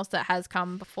something else that has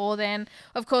come before then.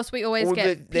 Of course, we always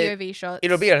get POV shots.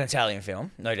 It'll be an Italian film,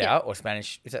 no doubt, or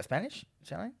Spanish. Is that Spanish?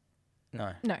 Italian?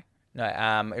 No.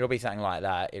 No, it'll be something like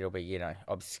that. It'll be,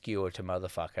 obscure to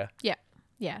motherfucker. Yeah.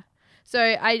 Yeah. So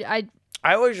I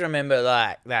always remember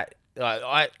I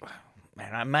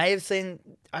may have seen,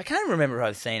 I can't remember if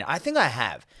I've seen it. I think I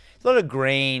have. It's a lot of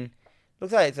green.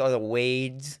 Looks like it's a lot of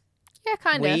weeds. Yeah,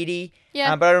 kind of. Weedy.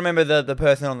 Yeah. But I remember the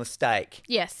person on the stake.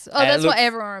 Yes. Oh, that's what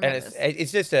everyone remembers. And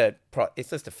it's just a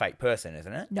fake person,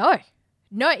 isn't it? No,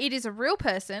 it is a real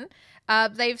person.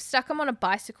 They've stuck them on a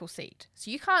bicycle seat.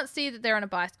 So you can't see that they're on a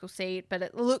bicycle seat, but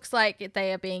it looks like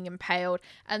they are being impaled.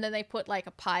 And then they put like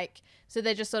a pike. So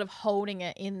they're just sort of holding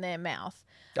it in their mouth.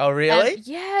 Oh, really?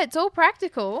 Yeah, it's all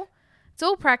practical.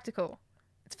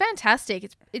 It's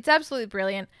fantastic. It's absolutely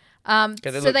brilliant. So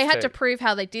they had to prove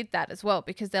how they did that as well,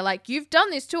 because they're like, you've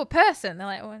done this to a person. They're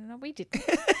like, well, no, we didn't.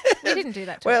 We didn't do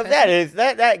that to a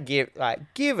person.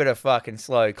 Give it a fucking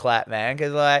slow clap, man.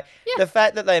 Because the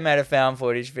fact that they made a found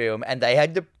footage film and they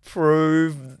had to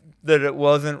prove that it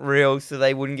wasn't real so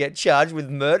they wouldn't get charged with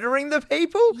murdering the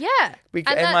people. Yeah.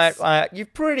 You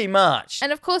pretty much.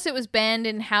 And of course it was banned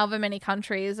in however many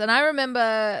countries. And I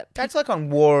remember... That's like on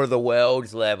War of the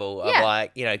Worlds level of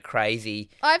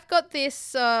crazy. I've got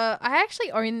this... I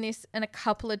actually own this in a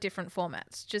couple of different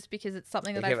formats just because it's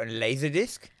something that you have it on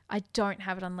Laserdisc? I don't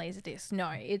have it on Laserdisc.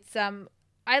 No. It's...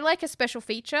 I like a special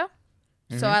feature.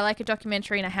 So I like a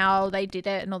documentary and how they did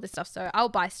it and all this stuff. So I'll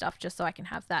buy stuff just so I can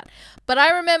have that. But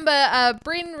I remember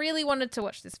Bryn really wanted to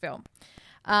watch this film.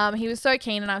 He was so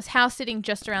keen, and I was house sitting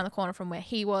just around the corner from where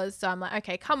he was. So I'm like,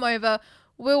 okay, come over.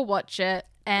 We'll watch it.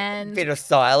 And bit of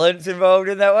silence involved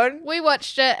in that one. We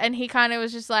watched it, and he kind of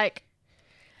was just like,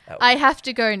 I have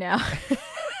to go now.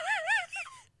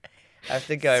 I have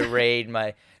to go read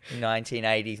my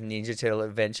 1980s Ninja Turtle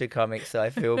adventure comics so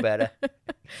I feel better.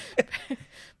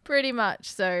 Pretty much.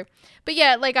 So, but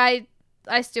yeah, like I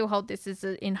still hold this as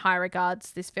in high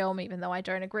regards, this film, even though I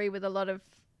don't agree with a lot of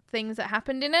things that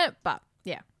happened in it. But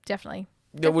yeah, definitely.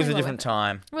 It was a different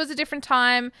time. It was a different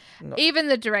time. Even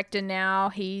the director now,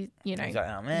 he's like,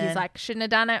 oh, man. He's like, shouldn't have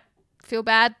done it. Feel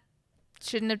bad.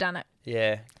 Shouldn't have done it.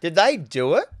 Yeah. Did they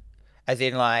do it? As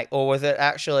in or was it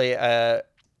actually a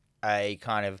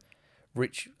kind of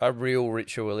a real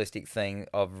ritualistic thing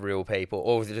of real people,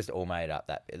 or was it just all made up,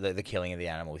 that the killing of the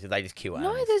animals? Did they just kill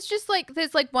animals? No,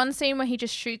 there's one scene where he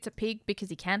just shoots a pig because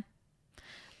he can.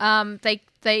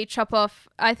 They chop off.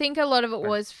 I think a lot of it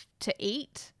was to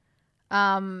eat.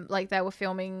 They were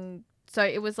filming, so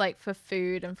it was like for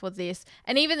food and for this,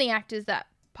 and even the actors that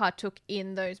partook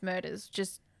in those murders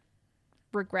just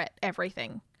regret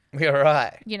everything. You're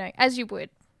right. As you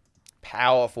would.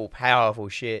 Powerful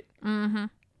shit. Mm-hmm.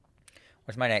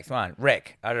 What's my next one?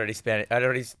 Wreck. I'd already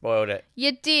spoiled it.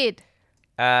 You did.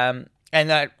 And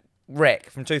that Wreck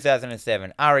from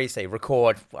 2007. REC.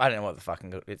 Record. I don't know what the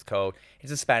fucking it's called.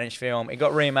 It's a Spanish film. It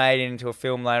got remade into a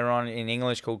film later on in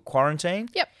English called Quarantine.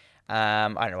 Yep. I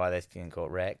don't know why they didn't call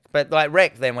it Wreck. But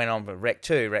Wreck then went on for Wreck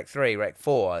 2, Wreck 3, Wreck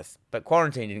 4. But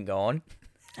Quarantine didn't go on.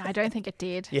 I don't think it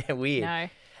did. Yeah, weird.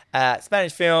 No.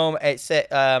 Spanish film. It's set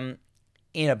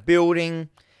in a building.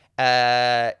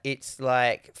 It's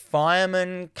like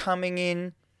firemen coming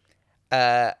in.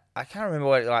 I can't remember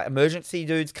what, emergency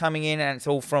dudes coming in, and it's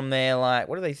all from their,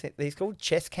 what are these called?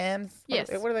 Chest cams? Yes,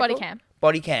 what are they body called? cam.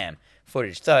 Body cam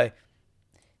footage. So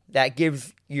that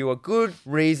gives you a good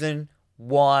reason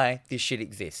why this shit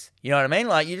exists. You know what I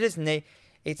mean? You just need...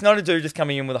 It's not a dude just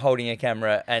coming in with holding a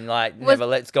camera and never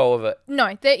lets go of it.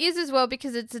 No, there is as well,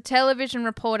 because it's a television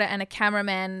reporter and a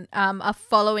cameraman are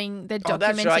following, they're documenting.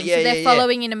 That's right. Yeah, so they're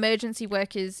following in emergency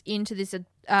workers into this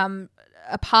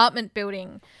apartment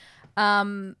building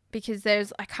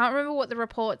because I can't remember what the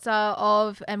reports are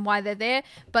of and why they're there,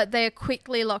 but they're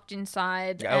quickly locked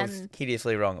inside. I was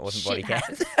hideously wrong. It wasn't body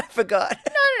cams. I forgot.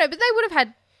 No, but they would have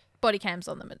had body cams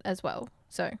on them as well,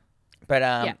 so... But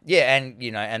and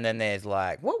then there's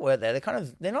what were they?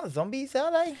 They're not zombies,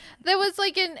 are they? There was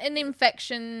an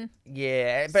infection.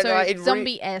 Yeah, but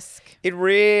zombie-esque. It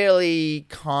really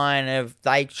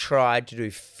they tried to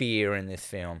do fear in this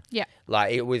film. Yeah,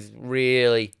 it was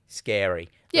really scary.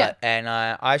 Yeah, and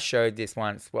I showed this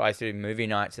once. I used to do movie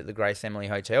nights at the Grace Emily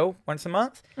Hotel once a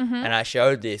month, and I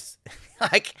showed this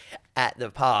at the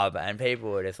pub, and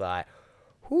people were just like,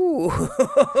 "Ooh,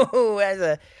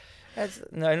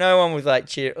 no one was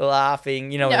laughing,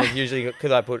 when usually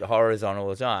because I put horrors on all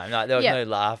the time. There was no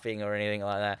laughing or anything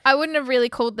like that. I wouldn't have really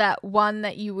called that one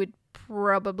that you would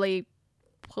probably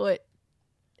put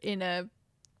in a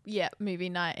movie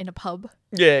night in a pub.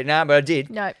 Yeah, but I did.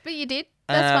 No, but you did.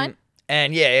 That's fine.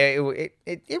 And yeah,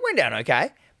 it went down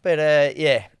okay. But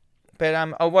yeah.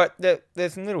 But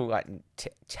there's some little like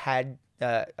tad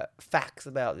facts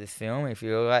about this film, if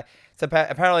you like. So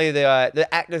apparently the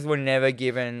actors were never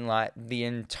given like the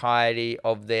entirety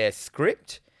of their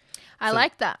script. I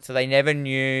like that. So they never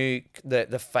knew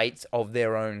the fates of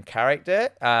their own character.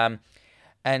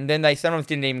 And then they sometimes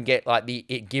didn't even get like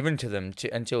it given to them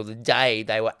until the day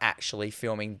they were actually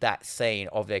filming that scene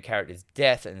of their character's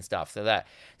death and stuff. So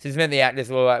this meant the actors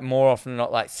were like more often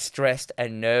not like stressed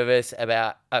and nervous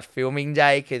about a filming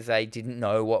day because they didn't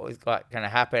know what was like going to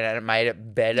happen, and it made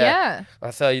it better. Yeah.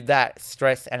 So that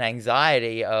stress and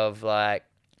anxiety of like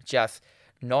just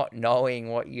not knowing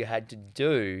what you had to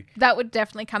do, that would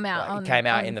definitely come out. It came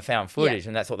out in the found footage,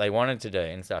 and that's what they wanted to do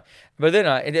and stuff. But then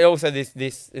it also this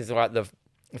is like the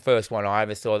first one I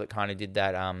ever saw that kind of did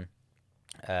that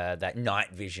that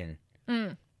night vision.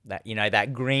 That, you know,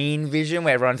 that green vision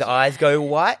where everyone's eyes go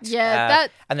white. Yeah,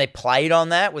 and they played on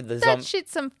that with the that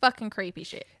shit's some fucking creepy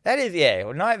shit. That is, yeah.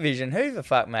 Well, night vision. Who the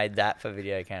fuck made that for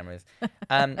video cameras?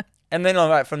 And then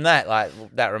like from that, like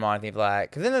that reminds me of like,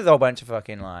 because then there's a whole bunch of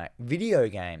fucking like video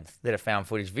games that are found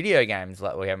footage video games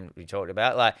like we talked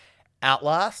about, like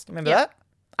Outlast. Remember that?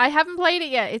 I haven't played it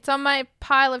yet. It's on my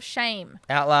pile of shame.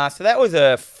 Outlast. So that was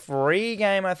a free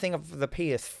game, I think, of the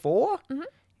PS4,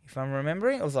 if I'm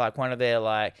remembering. It was like one of their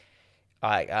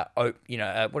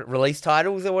release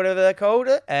titles or whatever they called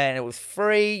it, and it was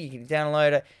free. You can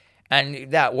download it, and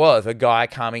that was a guy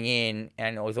coming in,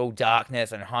 and it was all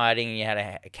darkness and hiding. And you had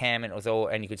a cam, and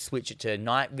and you could switch it to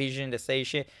night vision to see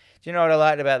shit. Do you know what I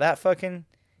liked about that fucking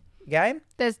game?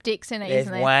 There's dicks in it, There's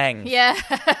isn't there? wangs. Yeah.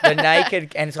 The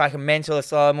naked, and it's like a mental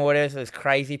asylum or whatever, so there's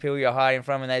crazy people you're hiding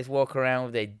from, and they just walk around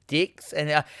with their dicks. And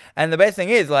the best thing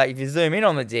is, like, if you zoom in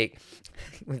on the dick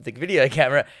with the video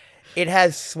camera, it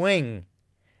has swing.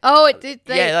 Oh, it did.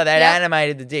 They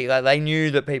animated the dick. Like, they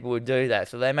knew that people would do that,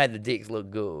 so they made the dicks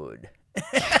look good.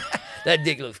 That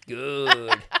dick looks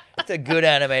good. It's a good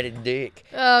animated dick.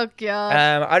 Oh,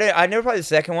 God. I never played the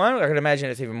second one. I can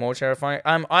imagine it's even more terrifying.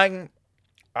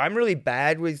 I'm really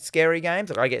bad with scary games.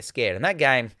 Like, I get scared. And that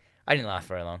game, I didn't last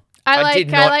very long. I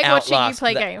like watching you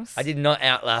play games. I did not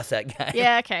outlast that game.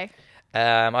 Yeah, okay.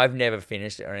 I've never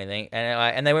finished it or anything.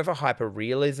 And they went for hyper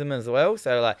realism as well.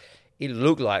 So like it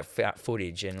looked like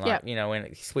footage, and like you know, when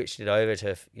it switched it over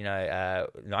to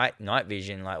night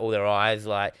vision, like all their eyes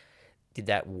like did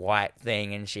that white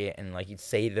thing and shit, and like you'd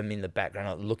see them in the background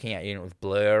like looking at you, and it was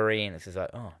blurry, and it's just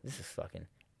like, oh, this is fucking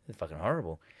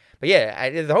horrible. But yeah,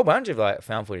 there's a whole bunch of like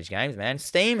found footage games, man.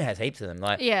 Steam has heaps of them.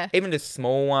 Like, even the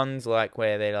small ones, like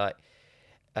where they're like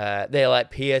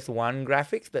PS1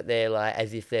 graphics, but they're like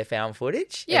as if they're found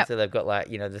footage. Yeah. So they've got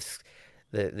like, you know,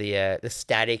 the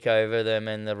static over them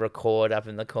and the record up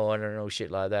in the corner and all shit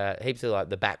like that. Heaps of like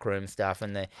the backroom stuff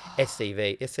and the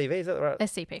SCV, is that right?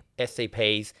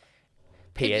 SCPs.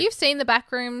 If you've seen the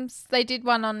Backrooms, they did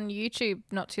one on YouTube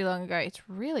not too long ago. It's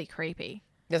really creepy.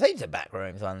 There's heaps of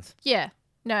Backrooms ones. Yeah.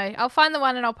 No, I'll find the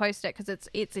one and I'll post it because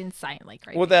it's insanely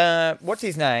creepy. Well, what's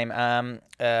his name?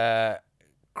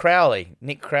 Crowley,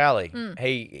 Nick Crowley.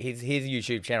 His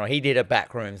YouTube channel. He did a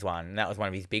Backrooms one, and that was one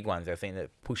of his big ones. I think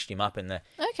that pushed him up in the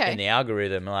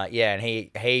algorithm. Like, yeah, and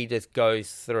he just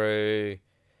goes through.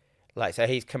 Like, so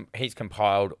he's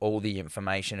compiled all the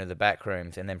information of the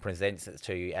Backrooms and then presents it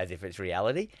to you as if it's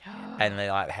reality, and then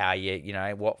like how you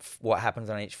know what happens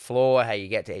on each floor, how you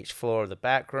get to each floor of the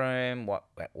Backroom,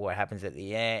 what happens at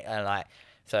the end, and like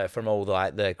so from all the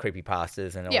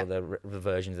creepypastas and all the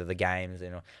versions of the games.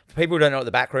 And for people who don't know what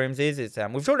the Backrooms is, it's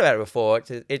we've talked about it before.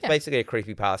 It's basically a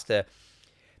creepypasta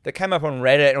that came up on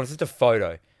Reddit, and it was just a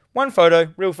photo,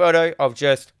 real photo of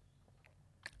just.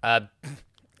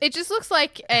 It just looks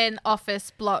like an office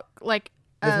block, like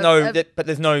there's no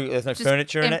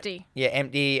furniture in it. Empty. Yeah,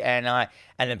 empty, and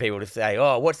then people just say,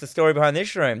 "Oh, what's the story behind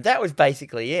this room?" That was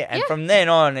basically it, and from then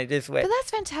on, it just went. But that's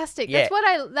fantastic. Yeah. That's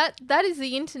what that is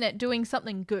the internet doing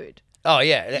something good. Oh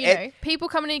yeah, you know, people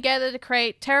coming together to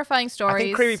create terrifying stories. I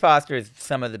think creepypasta is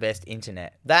some of the best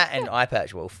internet. That and Eye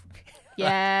Patch Wolf.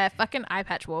 Yeah, fucking Eye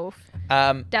Patch Wolf.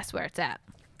 That's where it's at.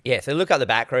 Yeah, so look up the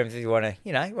Backrooms if you want to,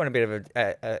 a bit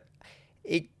of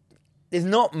there's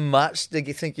not much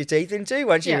to sink your teeth into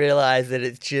once you realise that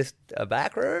it's just a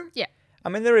backroom. Yeah. I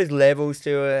mean, there is levels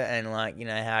to it and, like, you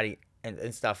know, how do you,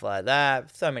 and stuff like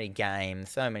that. So many games,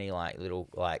 so many, like, little,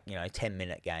 like, you know,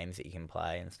 10-minute games that you can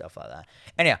play and stuff like that.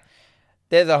 Anyhow,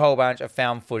 there's a whole bunch of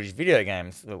found footage video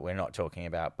games that we're not talking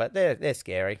about, but they're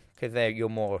scary because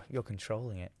you're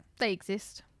controlling it. They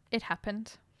exist. It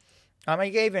happened. I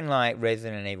mean, even, like,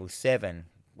 Resident Evil 7,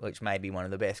 which may be one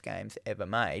of the best games ever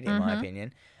made, in my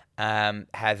opinion.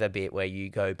 has a bit where you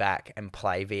go back and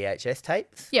play VHS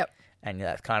tapes. Yep. And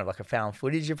that's kind of like a found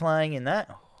footage you're playing in that.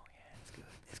 Oh, yeah,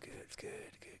 it's good.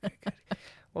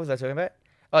 What was I talking about?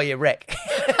 Oh, yeah, Wreck.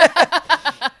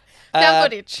 Found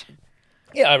footage.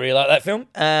 Yeah, I really like that film.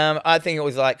 I think it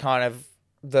was like kind of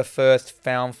the first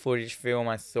found footage film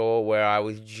I saw where I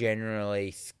was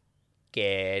generally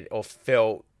scared or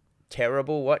felt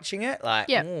terrible watching it. Like,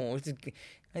 oh,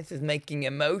 this is making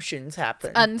emotions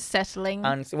happen. Unsettling.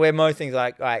 Where most things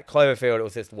like Cloverfield, it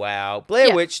was just wow.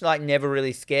 Blair Witch like never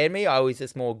really scared me. I was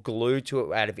just more glued to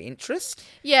it out of interest.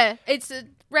 Yeah,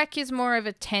 Wreck is more of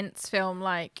a tense film,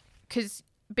 like, because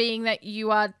being that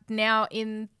you are now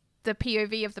in the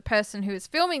POV of the person who is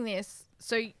filming this,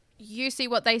 so you see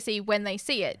what they see when they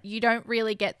see it. You don't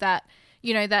really get that,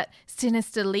 you know, that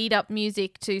sinister lead up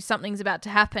music to something's about to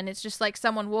happen. It's just like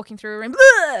someone walking through a room,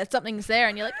 something's there,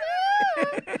 and you're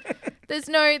like, there's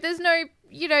no,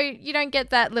 you don't get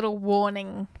that little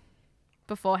warning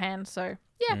beforehand. So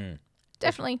yeah,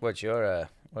 definitely. What's your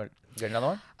got another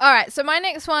one? All right, so my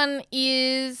next one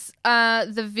is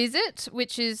The Visit,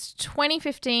 which is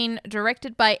 2015,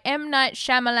 directed by M. Night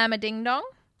Shyamalan Ding Dong.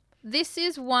 This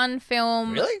is one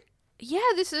film. Really? Yeah,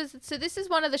 this is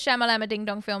one of the Shyamalan Ding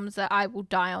Dong films that I will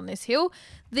die on this hill.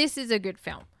 This is a good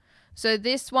film. So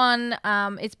this one,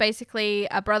 it's basically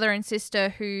a brother and sister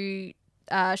who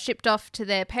shipped off to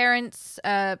their parents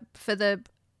for the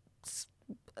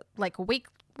like a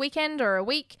weekend or a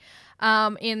week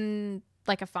in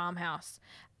like a farmhouse.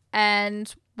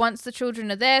 And once the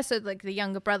children are there, so like the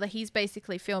younger brother, he's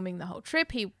basically filming the whole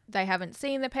trip. They haven't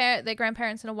seen their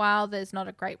grandparents in a while. There's not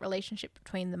a great relationship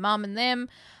between the mum and them.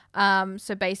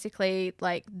 So basically,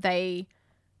 like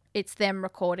it's them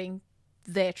recording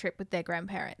their trip with their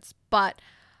grandparents. But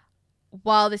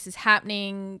while this is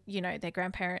happening, you know, their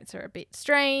grandparents are a bit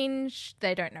strange.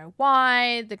 They don't know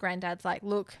why. The granddad's like,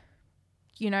 look,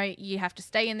 you know, you have to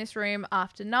stay in this room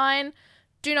after 9.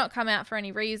 Do not come out for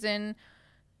any reason.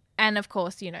 And of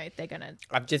course, you know, they're going to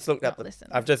I've just looked up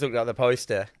the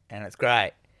poster and it's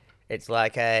great. It's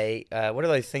like a, what are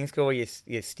those things called where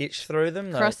you stitch through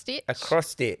them? Cross stitch. A cross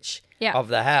stitch of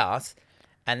the house.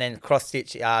 And then cross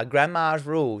stitch, grandma's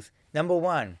rules. Number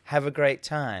 1, have a great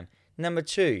time. Number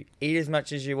 2, eat as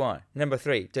much as you want. Number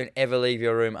 3, don't ever leave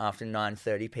your room after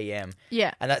 9:30 p.m.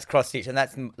 Yeah. And that's cross stitch. And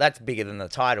that's bigger than the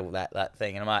title, that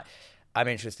thing. And I'm like, I'm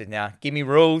interested now. Give me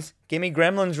rules. Give me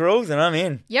Gremlins rules and I'm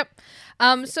in. Yep.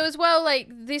 So as well, like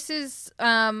this is,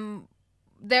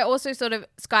 they're also sort of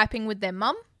Skyping with their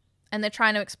mum and they're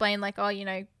trying to explain like, oh, you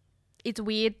know, it's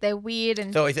weird. They're weird.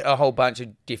 And so is it a whole bunch of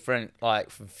different like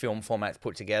film formats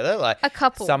put together? Like a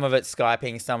couple. Some of it's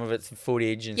Skyping, some of it's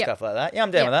footage and stuff like that. Yeah,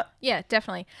 I'm down with that. Yeah,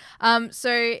 definitely.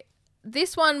 So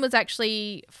this one was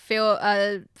actually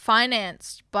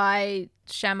financed by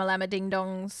Shyamalan Ding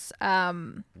Dong's a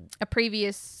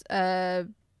previous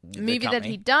movie that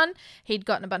he'd done. He'd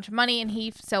gotten a bunch of money and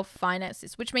he self-financed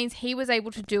this, which means he was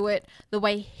able to do it the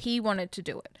way he wanted to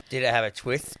do it. Did it have a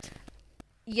twist?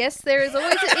 Yes, there is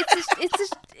always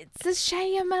it's a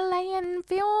Shyamalan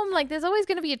film. Like there's always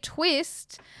going to be a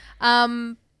twist,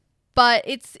 but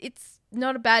it's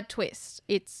not a bad twist.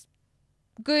 It's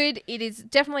good. It is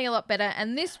definitely a lot better.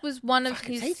 And this was one of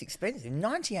his. It's expensive.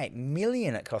 $98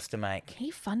 million it cost to make. He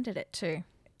funded it too.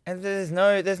 And there's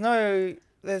no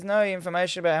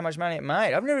information about how much money it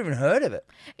made. I've never even heard of it.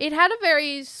 It had a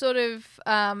very sort of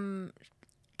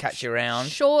catch you around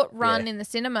short run in the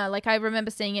cinema. Like I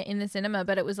remember seeing it in the cinema,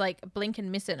 but it was like blink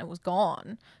and miss it and it was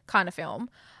gone kind of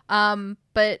film.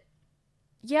 But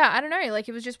yeah, I don't know. Like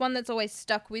it was just one that's always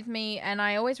stuck with me, and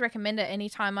I always recommend it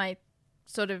anytime I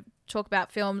sort of talk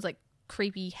about films like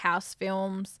creepy house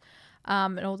films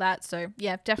and all that. So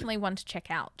yeah, definitely one to check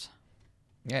out.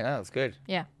 Yeah, that was good.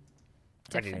 Yeah.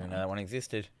 Definitely. I didn't even know that one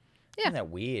existed. Yeah. Isn't that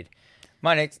weird?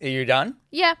 Are you done?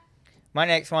 Yeah. My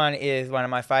next one is one of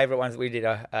my favourite ones that we did.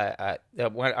 I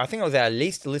think it was our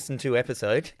least listened to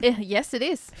episode. Yes, it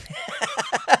is.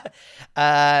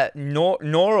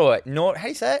 Noroi. How do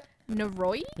you say it?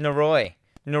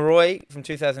 Noroi from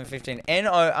 2015.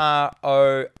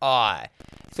 Noroi.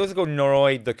 It's also called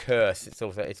Noroi the Curse.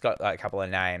 It's got like a couple of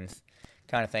names,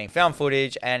 kind of thing. Found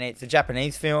footage, and it's a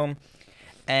Japanese film,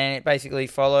 and it basically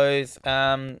follows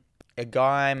a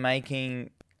guy making.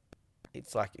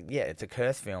 It's like, yeah, it's a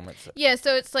curse film. So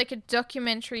it's like a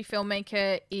documentary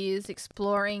filmmaker is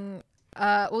exploring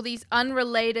all these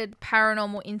unrelated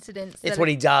paranormal incidents. It's what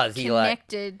he does.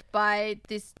 Connected by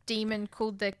this demon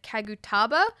called the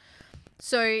Kagutaba.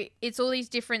 So it's all these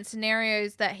different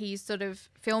scenarios that he's sort of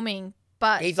filming.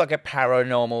 But he's like a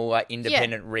paranormal,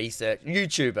 independent research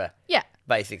YouTuber. Yeah.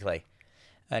 Basically.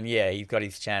 And yeah, he's got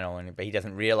his channel, but he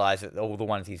doesn't realize that all the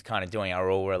ones he's kind of doing are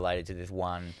all related to this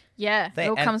one. Yeah, thing. It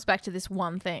all comes back to this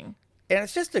one thing. And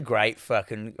it's just a great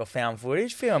fucking found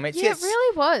footage film. It's just it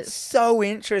really was so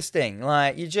interesting.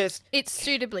 Like it's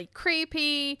suitably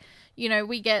creepy. You know,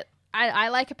 we get. I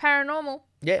like a paranormal.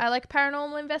 Yeah. I like a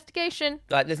paranormal investigation.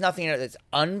 Like, there's nothing in it that's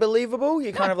unbelievable.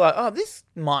 You're kind of like, oh, this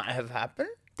might have happened.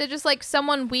 They're just like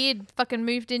someone weird fucking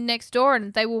moved in next door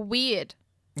and they were weird.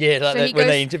 Yeah, like when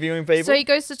they're interviewing people. So he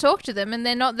goes to talk to them and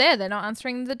they're not there. They're not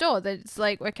answering the door. It's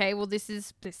like, okay, well, this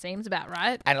seems about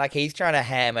right. And like he's trying to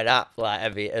ham it up like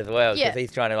a bit as well because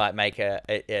he's trying to like make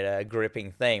a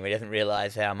gripping thing. But he doesn't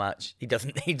realize how much he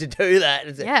doesn't need to do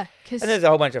that. Yeah, and there's a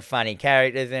whole bunch of funny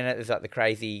characters in it. There's like the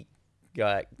crazy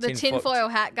guy, the tinfoil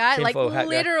hat guy,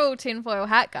 literal tinfoil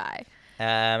hat guy.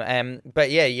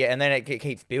 But yeah, and then it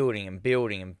keeps building and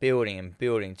building and building and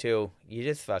building till you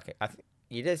just fucking.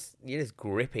 You're just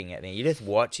gripping it, and you're just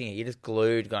watching it. You're just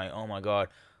glued, going, "Oh my god,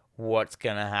 what's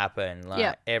gonna happen?"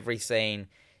 Like every scene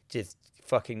just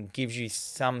fucking gives you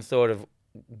something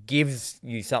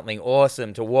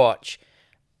awesome to watch,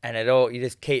 and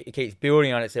it keeps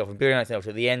building on itself and building on itself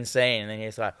to the end scene, and then you're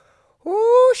just like,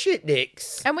 "Oh shit,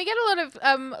 dicks!" And we get a lot of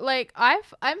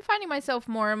I'm finding myself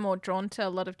more and more drawn to a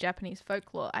lot of Japanese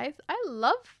folklore. I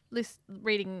love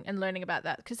reading and learning about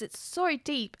that because it's so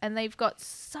deep, and they've got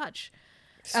such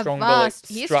strong vast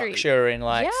structure in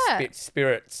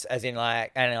spirits, as in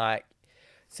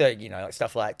so you know, like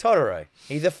stuff like Totoro.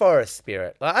 He's a forest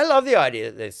spirit. Like, I love the idea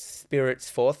that there's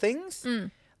spirits for things.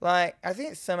 Like, I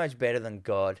think it's so much better than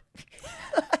God.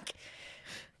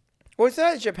 Well,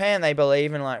 so in Japan they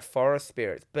believe in like forest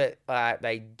spirits, but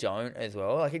they don't as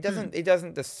well. Like it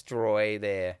doesn't destroy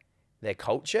their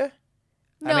culture.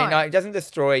 No. I mean, it doesn't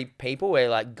destroy people where,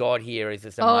 like, God here is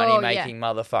just a money-making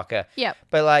motherfucker. Yep.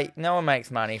 But, like, no one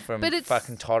makes money from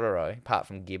fucking Totoro, apart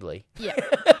from Ghibli. Yeah.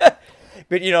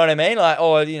 But you know what I mean? Like,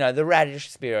 you know, the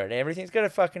radish spirit. Everything's got a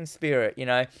fucking spirit, you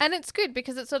know? And it's good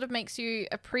because it sort of makes you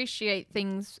appreciate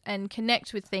things and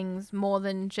connect with things more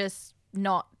than just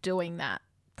not doing that.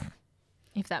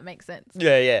 If that makes sense.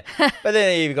 Yeah. But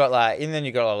then you've got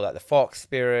all the fox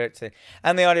spirits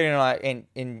and the idea, like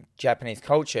in Japanese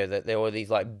culture, that there were these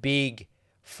like big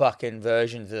fucking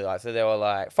versions of so there were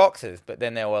like foxes, but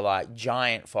then there were like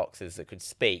giant foxes that could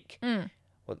speak. And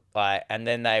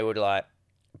then they would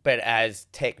but as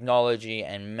technology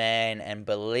and man and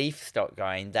belief stopped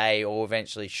going, they all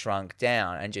eventually shrunk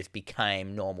down and just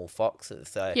became normal foxes.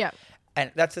 So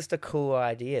and that's just a cool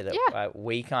idea that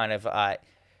we kind of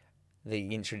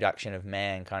the introduction of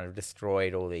man kind of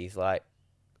destroyed all these like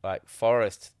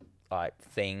forest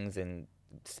things and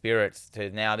spirits to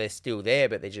now they're still there,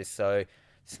 but they're just so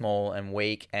small and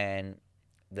weak, and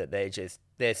that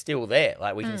they're still there.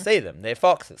 Like we can see them. They're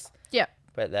foxes. Yeah.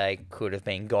 But they could have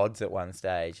been gods at one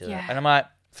stage. Yeah. And I'm like,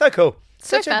 so cool.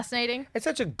 So fascinating. It's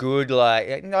such a good like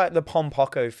the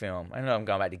Pompoko film. I know I'm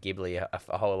going back to Ghibli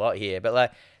a whole lot here, but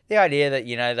like the idea that,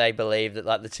 you know, they believe that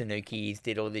like the Tanukis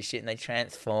did all this shit and they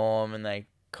transform and they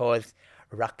cause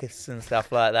ruckus and stuff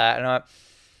like that.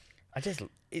 And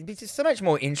it'd be just so much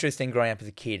more interesting growing up as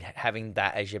a kid having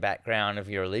that as your background of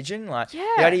your religion. Like the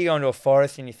idea you go into a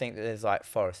forest and you think that there's like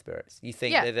forest spirits. You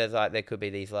think that there's like there could be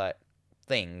these like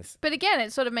things. But again,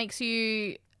 it sort of makes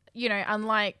you, you know,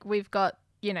 unlike we've got,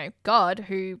 you know, God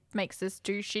who makes us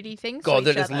do shitty things. God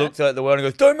that just looks at the world and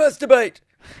goes, "Don't masturbate."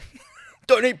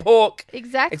 Don't eat pork.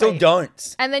 Exactly. It's all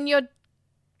don'ts. And then you're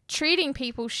treating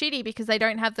people shitty because they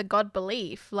don't have the God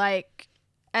belief. Like,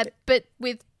 but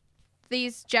with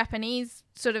these Japanese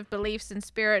sort of beliefs and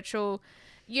spiritual,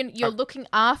 you're looking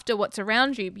after what's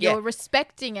around you. You're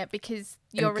respecting it because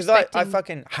you're respecting. I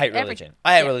fucking hate religion.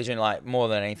 I hate religion like more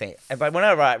than anything. But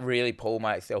whenever I really pull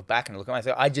myself back and look at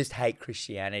myself, I just hate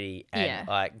Christianity and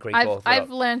like Greek Orthodox.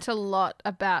 I've learned a lot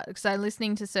about, because I'm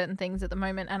listening to certain things at the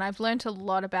moment, and I've learned a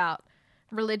lot about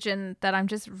religion that I'm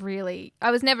just really,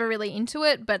 I was never really into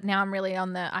it, but now I'm really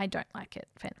on the I don't like it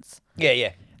fence.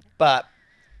 Yeah. But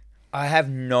I have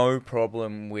no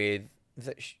problem with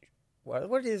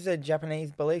what is a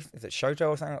Japanese belief? Is it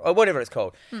Shoto or something? Or whatever it's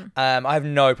called. I have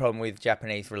no problem with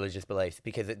Japanese religious beliefs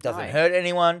because it doesn't hurt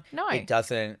anyone. No. It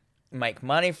doesn't make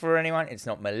money for anyone. It's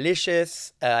not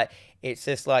malicious. It's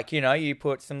just like, you know, you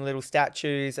put some little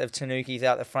statues of tanukis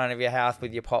out the front of your house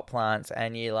with your pot plants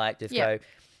and you like just go,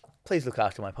 please look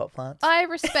after my pot plants. I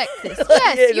respect this.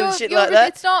 Yes, shit like that.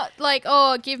 It's not like,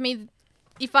 oh, give me,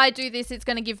 if I do this, it's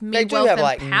going to give me wealth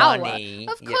and power. Money.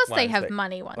 Of course they have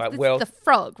money ones. Like, it's the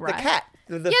frog, right?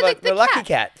 The cat. The lucky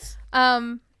cats.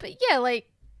 But yeah, like,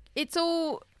 it's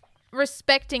all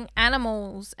respecting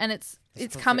animals, and it's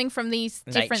coming from these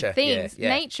different things.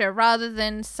 Nature, rather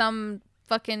than some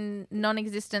fucking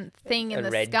non-existent thing in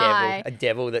the red sky. Devil, a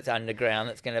devil that's underground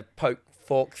that's going to poke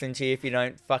forks into you if you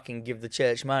don't fucking give the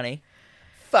church money.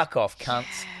 Fuck off,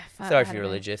 cunts. Sorry if you're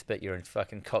religious, but you're a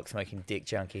fucking cock-smoking dick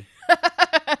junkie.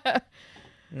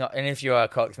 And if you are a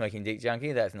cock-smoking dick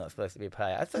junkie, that's not supposed to be a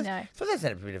payout. I suppose that's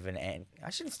a bit of an end.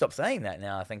 I should stop saying that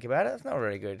now I think about it. That's not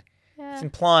really good. Yeah. It's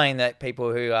implying that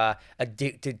people who are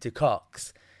addicted to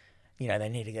cocks, you know,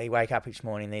 they wake up each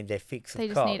morning, they need their fix of cock.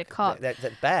 They just need a cock. That's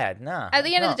bad. Nah. At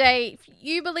the end of the day, if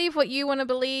you believe what you want to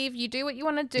believe, you do what you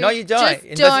want to do. No, you don't. Unless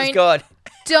it's God.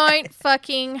 Don't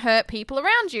fucking hurt people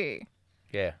around you.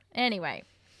 Yeah. Anyway.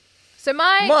 So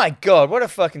my God, what a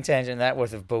fucking tangent that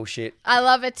was of bullshit. I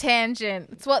love a tangent.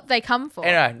 It's what they come for.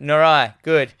 Anyway, Narai,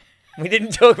 good. We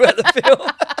didn't talk about the film.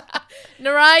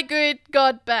 Narai, good,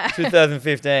 God bad.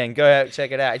 2015. Go out,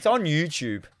 check it out. It's on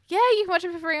YouTube. Yeah, you can watch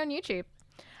it for free on YouTube.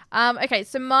 Okay,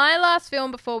 so my last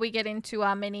film before we get into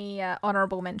our many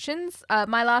honorable mentions,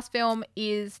 my last film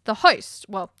is The Host.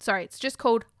 Well, sorry, it's just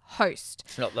called Host.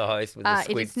 It's not The Host with the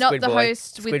squid. It is not squid The boy.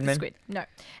 Host with the squid. No.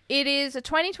 It is a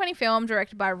 2020 film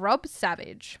directed by Rob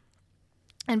Savage.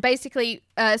 And basically,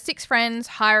 6 friends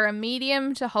hire a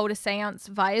medium to hold a seance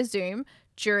via Zoom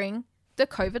during the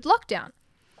COVID lockdown.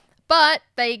 But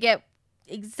they get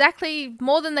exactly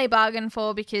more than they bargained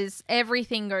for because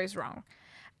everything goes wrong.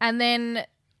 And then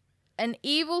an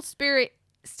evil spirit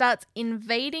starts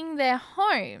invading their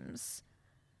homes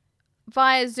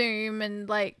via Zoom, and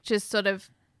like just sort of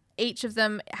each of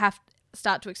them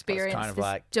start to experience kind of this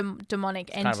like, demonic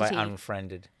entity. Kind of like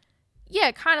Unfriended.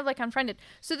 Yeah, kind of like Unfriended.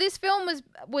 So this film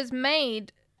was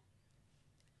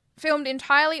filmed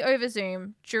entirely over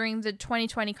Zoom during the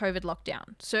 2020 COVID lockdown.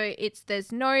 So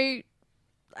there's no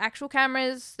actual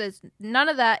cameras, there's none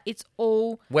of that. It's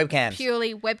all webcams,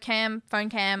 purely webcam, phone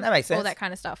cam, that makes sense. All that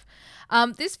kind of stuff.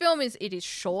 This film is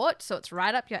short, so it's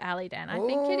right up your alley, Dan. I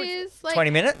think it is like 20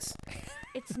 minutes.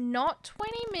 It's not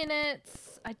 20 minutes.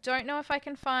 I don't know if I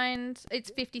can find.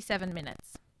 It's 57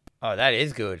 minutes. Oh, that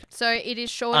is good. So it is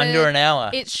shorter. Under an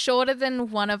hour. It's shorter than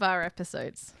one of our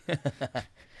episodes.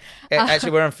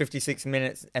 Actually, we're on 56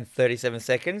 minutes and 37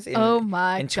 seconds.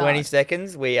 In 20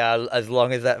 seconds, we are as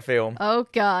long as that film. Oh,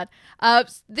 God.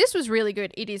 This was really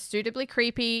good. It is suitably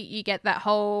creepy. You get that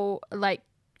whole, like,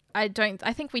 I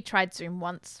think we tried Zoom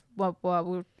once while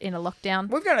we were in a lockdown.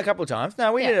 We've done it a couple of times.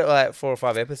 No, we did it like 4 or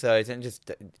 5 episodes and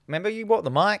just, remember you bought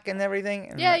the mic and everything?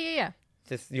 And yeah.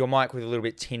 Just your mic was a little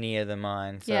bit tinnier than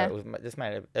mine. So yeah.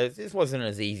 This wasn't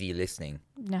as easy listening.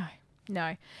 No.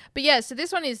 But yeah, so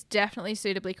this one is definitely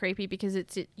suitably creepy because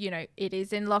it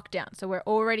is in lockdown. So we're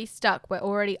already stuck. We're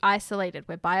already isolated.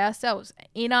 We're by ourselves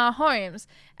in our homes.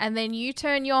 And then you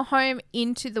turn your home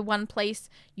into the one place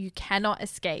you cannot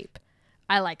escape.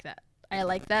 I like that. I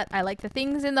like the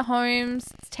things in the homes.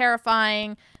 It's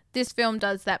terrifying. This film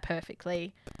does that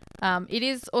perfectly. It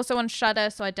is also on Shudder,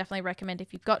 so I definitely recommend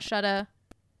if you've got Shudder,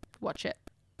 watch it.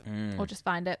 Or just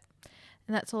find it.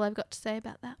 And that's all I've got to say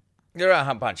about that. There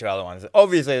are a bunch of other ones.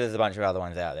 Obviously, there's a bunch of other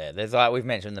ones out there. There's like, we've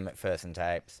mentioned the McPherson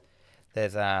tapes.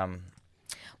 There's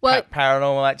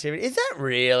Paranormal Activity. Is that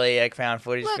really a found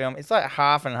footage film? It's like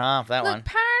half and half, that one.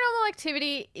 Paranormal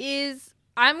Activity is,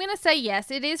 I'm going to say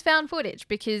yes, it is found footage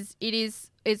because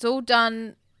it's all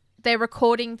done. They're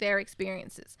recording their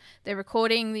experiences. They're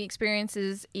recording the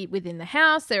experiences within the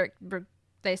house. They're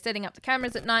setting up the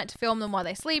cameras at night to film them while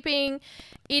they're sleeping.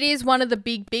 It is one of the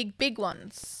big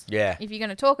ones. Yeah. If you're going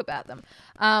to talk about them.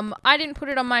 I didn't put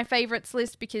it on my favorites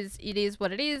list because it is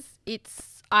what it is.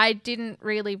 I didn't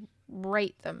really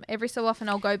rate them. Every so often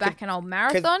I'll go back and I'll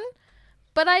marathon,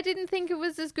 but I didn't think it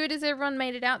was as good as everyone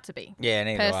made it out to be. Yeah,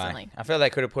 neither personally. I feel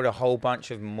they could have put a whole bunch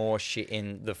of more shit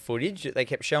in the footage that they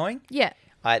kept showing. Yeah.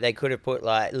 They could have put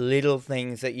like little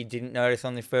things that you didn't notice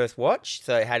on the first watch,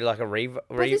 so it had like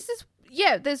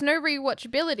a there's no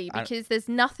rewatchability because there's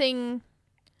nothing,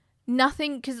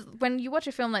 because when you watch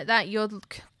a film like that, you're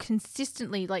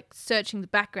consistently like searching the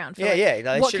background for they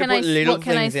should have put little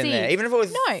things in there, even if it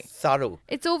was subtle.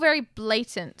 It's all very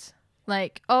blatant,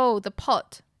 like, oh, the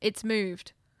pot, it's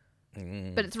moved.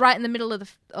 But it's right in the middle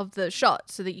of the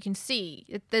shot so that you can see.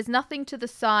 There's nothing to the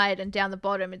side and down the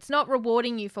bottom. It's not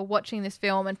rewarding you for watching this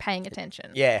film and paying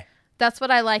attention. Yeah. That's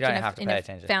what I like in a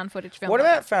found footage film. What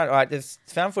about there's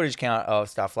found footage count of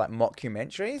stuff like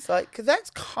mockumentaries? Like, because that's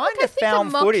kind of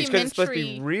found footage because it's supposed to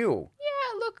be real.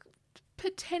 Yeah, look,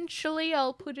 potentially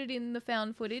I'll put it in the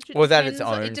found footage. Or is that its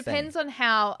own thing? It depends on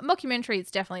how... Mockumentary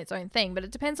is definitely its own thing, but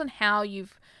it depends on how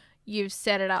you've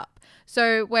set it up.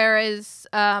 So whereas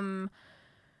Cannibal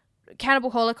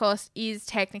Holocaust is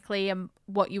technically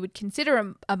what you would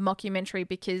consider a mockumentary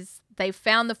because they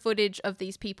found the footage of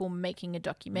these people making a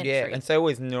documentary. Yeah, and so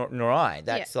was Norai.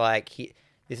 That's like,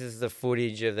 this is the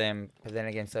footage of them. But then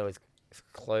again, so was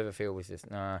Cloverfield was just,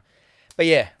 no. But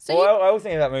yeah, so I always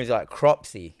think about movies like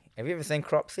Cropsy. Have you ever seen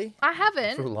Cropsy? I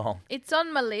haven't. Too long. It's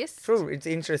on my list. It's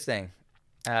interesting.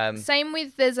 Same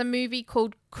with, there's a movie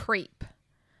called Creep.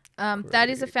 That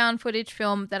is a found footage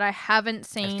film that I haven't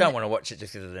seen. I just don't want to watch it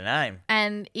just because of the name.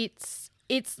 And it's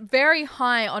very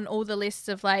high on all the lists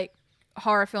of like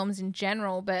horror films in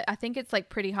general, but I think it's like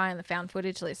pretty high on the found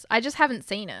footage list. I just haven't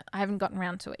seen it. I haven't gotten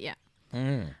around to it yet.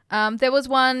 There was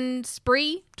one,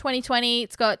 Spree 2020.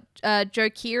 It's got Joe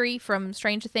Keery from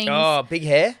Stranger Things. Oh, big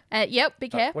hair? Yep,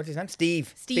 big hair. What's his name?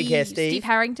 Steve. Big hair Steve. Steve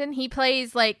Harrington. He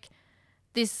plays like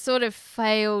this sort of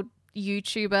failed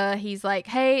YouTuber. He's like,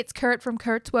 hey, it's Kurt from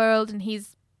Kurt's World, and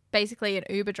he's basically an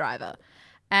Uber driver.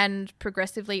 And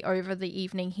progressively over the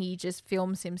evening, he just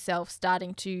films himself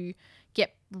starting to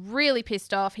get really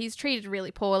pissed off. He's treated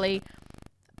really poorly.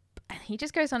 He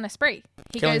just goes on a spree.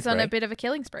 He goes on a bit of a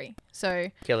killing spree. So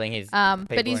killing his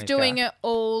but he's doing it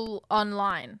all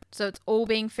online. So it's all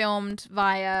being filmed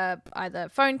via either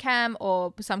phone cam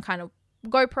or some kind of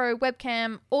GoPro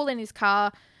webcam, all in his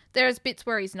car. There's bits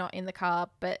where he's not in the car,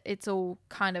 but it's all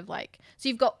kind of like... So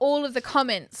you've got all of the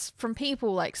comments from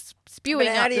people like spewing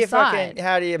out the side.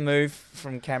 How do you move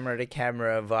from camera to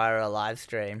camera via a live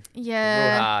stream? Yeah.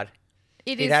 It's real hard.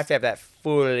 You'd have to have that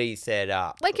fully set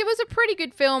up. Like, it was a pretty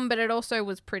good film, but it also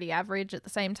was pretty average at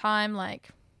the same time. Like,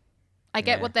 I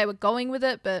get what they were going with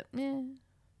it, but yeah.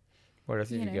 What else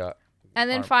have you got? And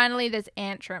then finally, there's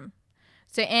Antrim.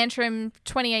 So Antrim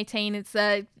 2018, it's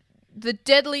the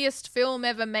deadliest film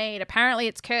ever made. Apparently,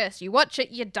 it's cursed. You watch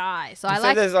it, you die. So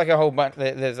there's like a whole bunch.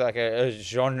 There's like a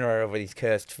genre of these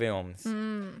cursed films.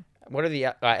 What are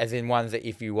the as in ones that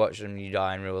if you watch them, you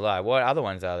die in real life? What other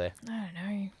ones are there? I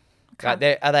don't know.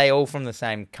 Are they all from the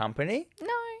same company?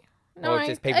 No. Or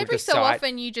just people every so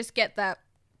often you just get that.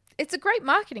 It's a great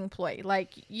marketing ploy.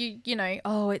 Like you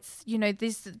know, it's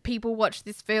this people watch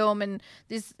this film and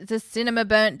the cinema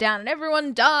burnt down and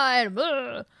everyone died.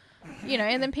 Blah.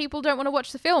 And then people don't want to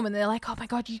watch the film and they're like, oh my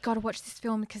God, you got to watch this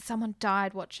film because someone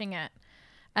died watching it.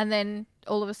 And then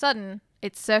all of a sudden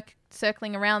it's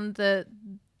circling around the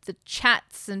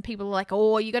chats and people are like,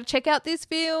 oh, you got to check out this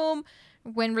film.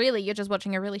 When really you're just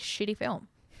watching a really shitty film.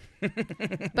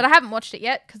 But I haven't watched it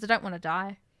yet because I don't want to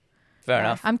die. Fair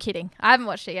enough. I'm kidding. I haven't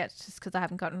watched it yet just because I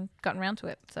haven't gotten around to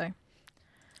it. So,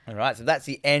 all right. So that's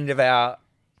the end of our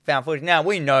found footage. Now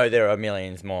we know there are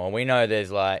millions more. We know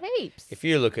there's like heaps. If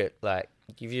you look at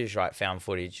if you just write found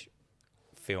footage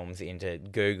films into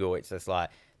Google, it's just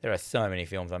like there are so many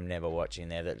films I'm never watching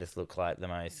there that just look like the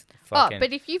most fucking...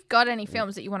 but if you've got any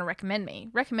films that you want to recommend me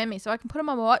so I can put them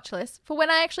on my watch list for when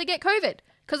I actually get COVID.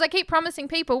 Because I keep promising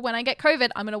people when I get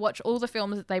COVID, I'm going to watch all the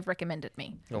films that they've recommended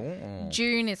me. Ooh.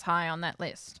 Dune is high on that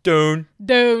list. Dune.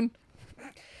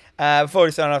 Before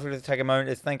we sign off, we'll just take a moment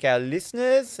to thank our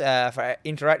listeners for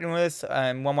interacting with us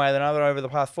one way or another over the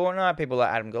past fortnight. People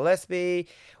like Adam Gillespie,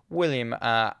 William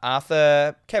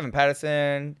Arthur, Kevin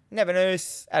Patterson,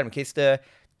 Nevanus, Adam Kister,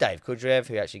 Dave Kudrev,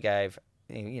 who actually gave,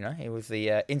 he was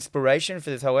the inspiration for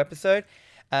this whole episode.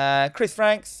 Chris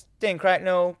Franks, Dean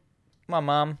Cracknell, my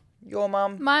mum, your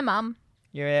mum. My mum.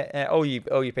 Yeah, all you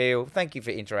people. Thank you for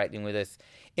interacting with us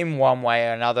in one way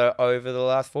or another over the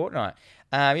last fortnight.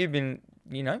 You've been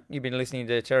listening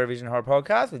to Terrorvision Horror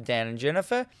Podcast with Dan and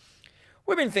Jennifer.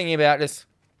 We've been thinking about just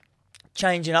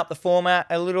changing up the format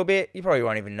a little bit. You probably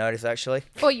won't even notice, actually.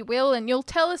 Or you will, and you'll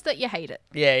tell us that you hate it.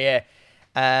 Yeah.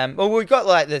 Well, we've got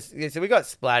like this. So we got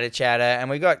Splatter Chatter,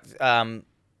 and we got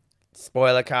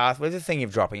Spoiler Cast. We're just thinking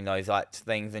of dropping those like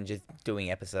things and just doing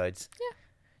episodes. Yeah.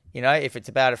 If it's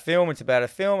about a film, it's about a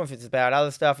film. If it's about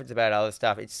other stuff, it's about other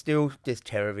stuff. It's still just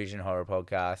Terrorvision Horror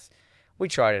Podcast. We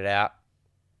tried it out.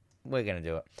 We're going to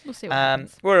do it. We'll see what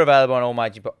happens. We're available on all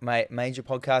major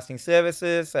podcasting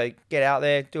services. So get out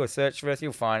there, do a search for us.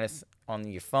 You'll find us on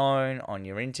your phone, on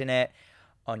your internet,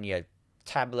 on your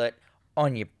tablet,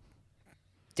 on your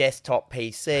desktop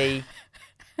PC,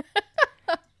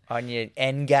 on your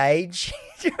N-Gage.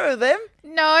 Do you remember them?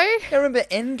 No. You remember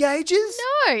N-Gages?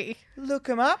 No. Look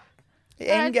them up.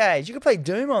 N-Gage. You can play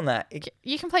Doom on that.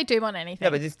 You can play Doom on anything.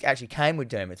 No, but this actually came with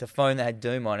Doom. It's a phone that had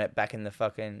Doom on it back in the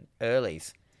fucking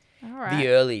earlies. All right. The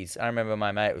earlies. I remember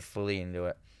my mate was fully into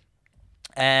it.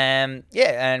 And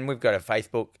we've got a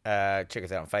Facebook. Check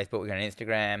us out on Facebook. We've got an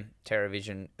Instagram,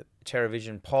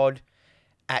 Terrorvision Pod,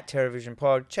 @Terrorvision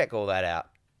Pod. Check all that out.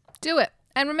 Do it.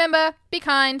 And remember, be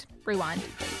kind, rewind.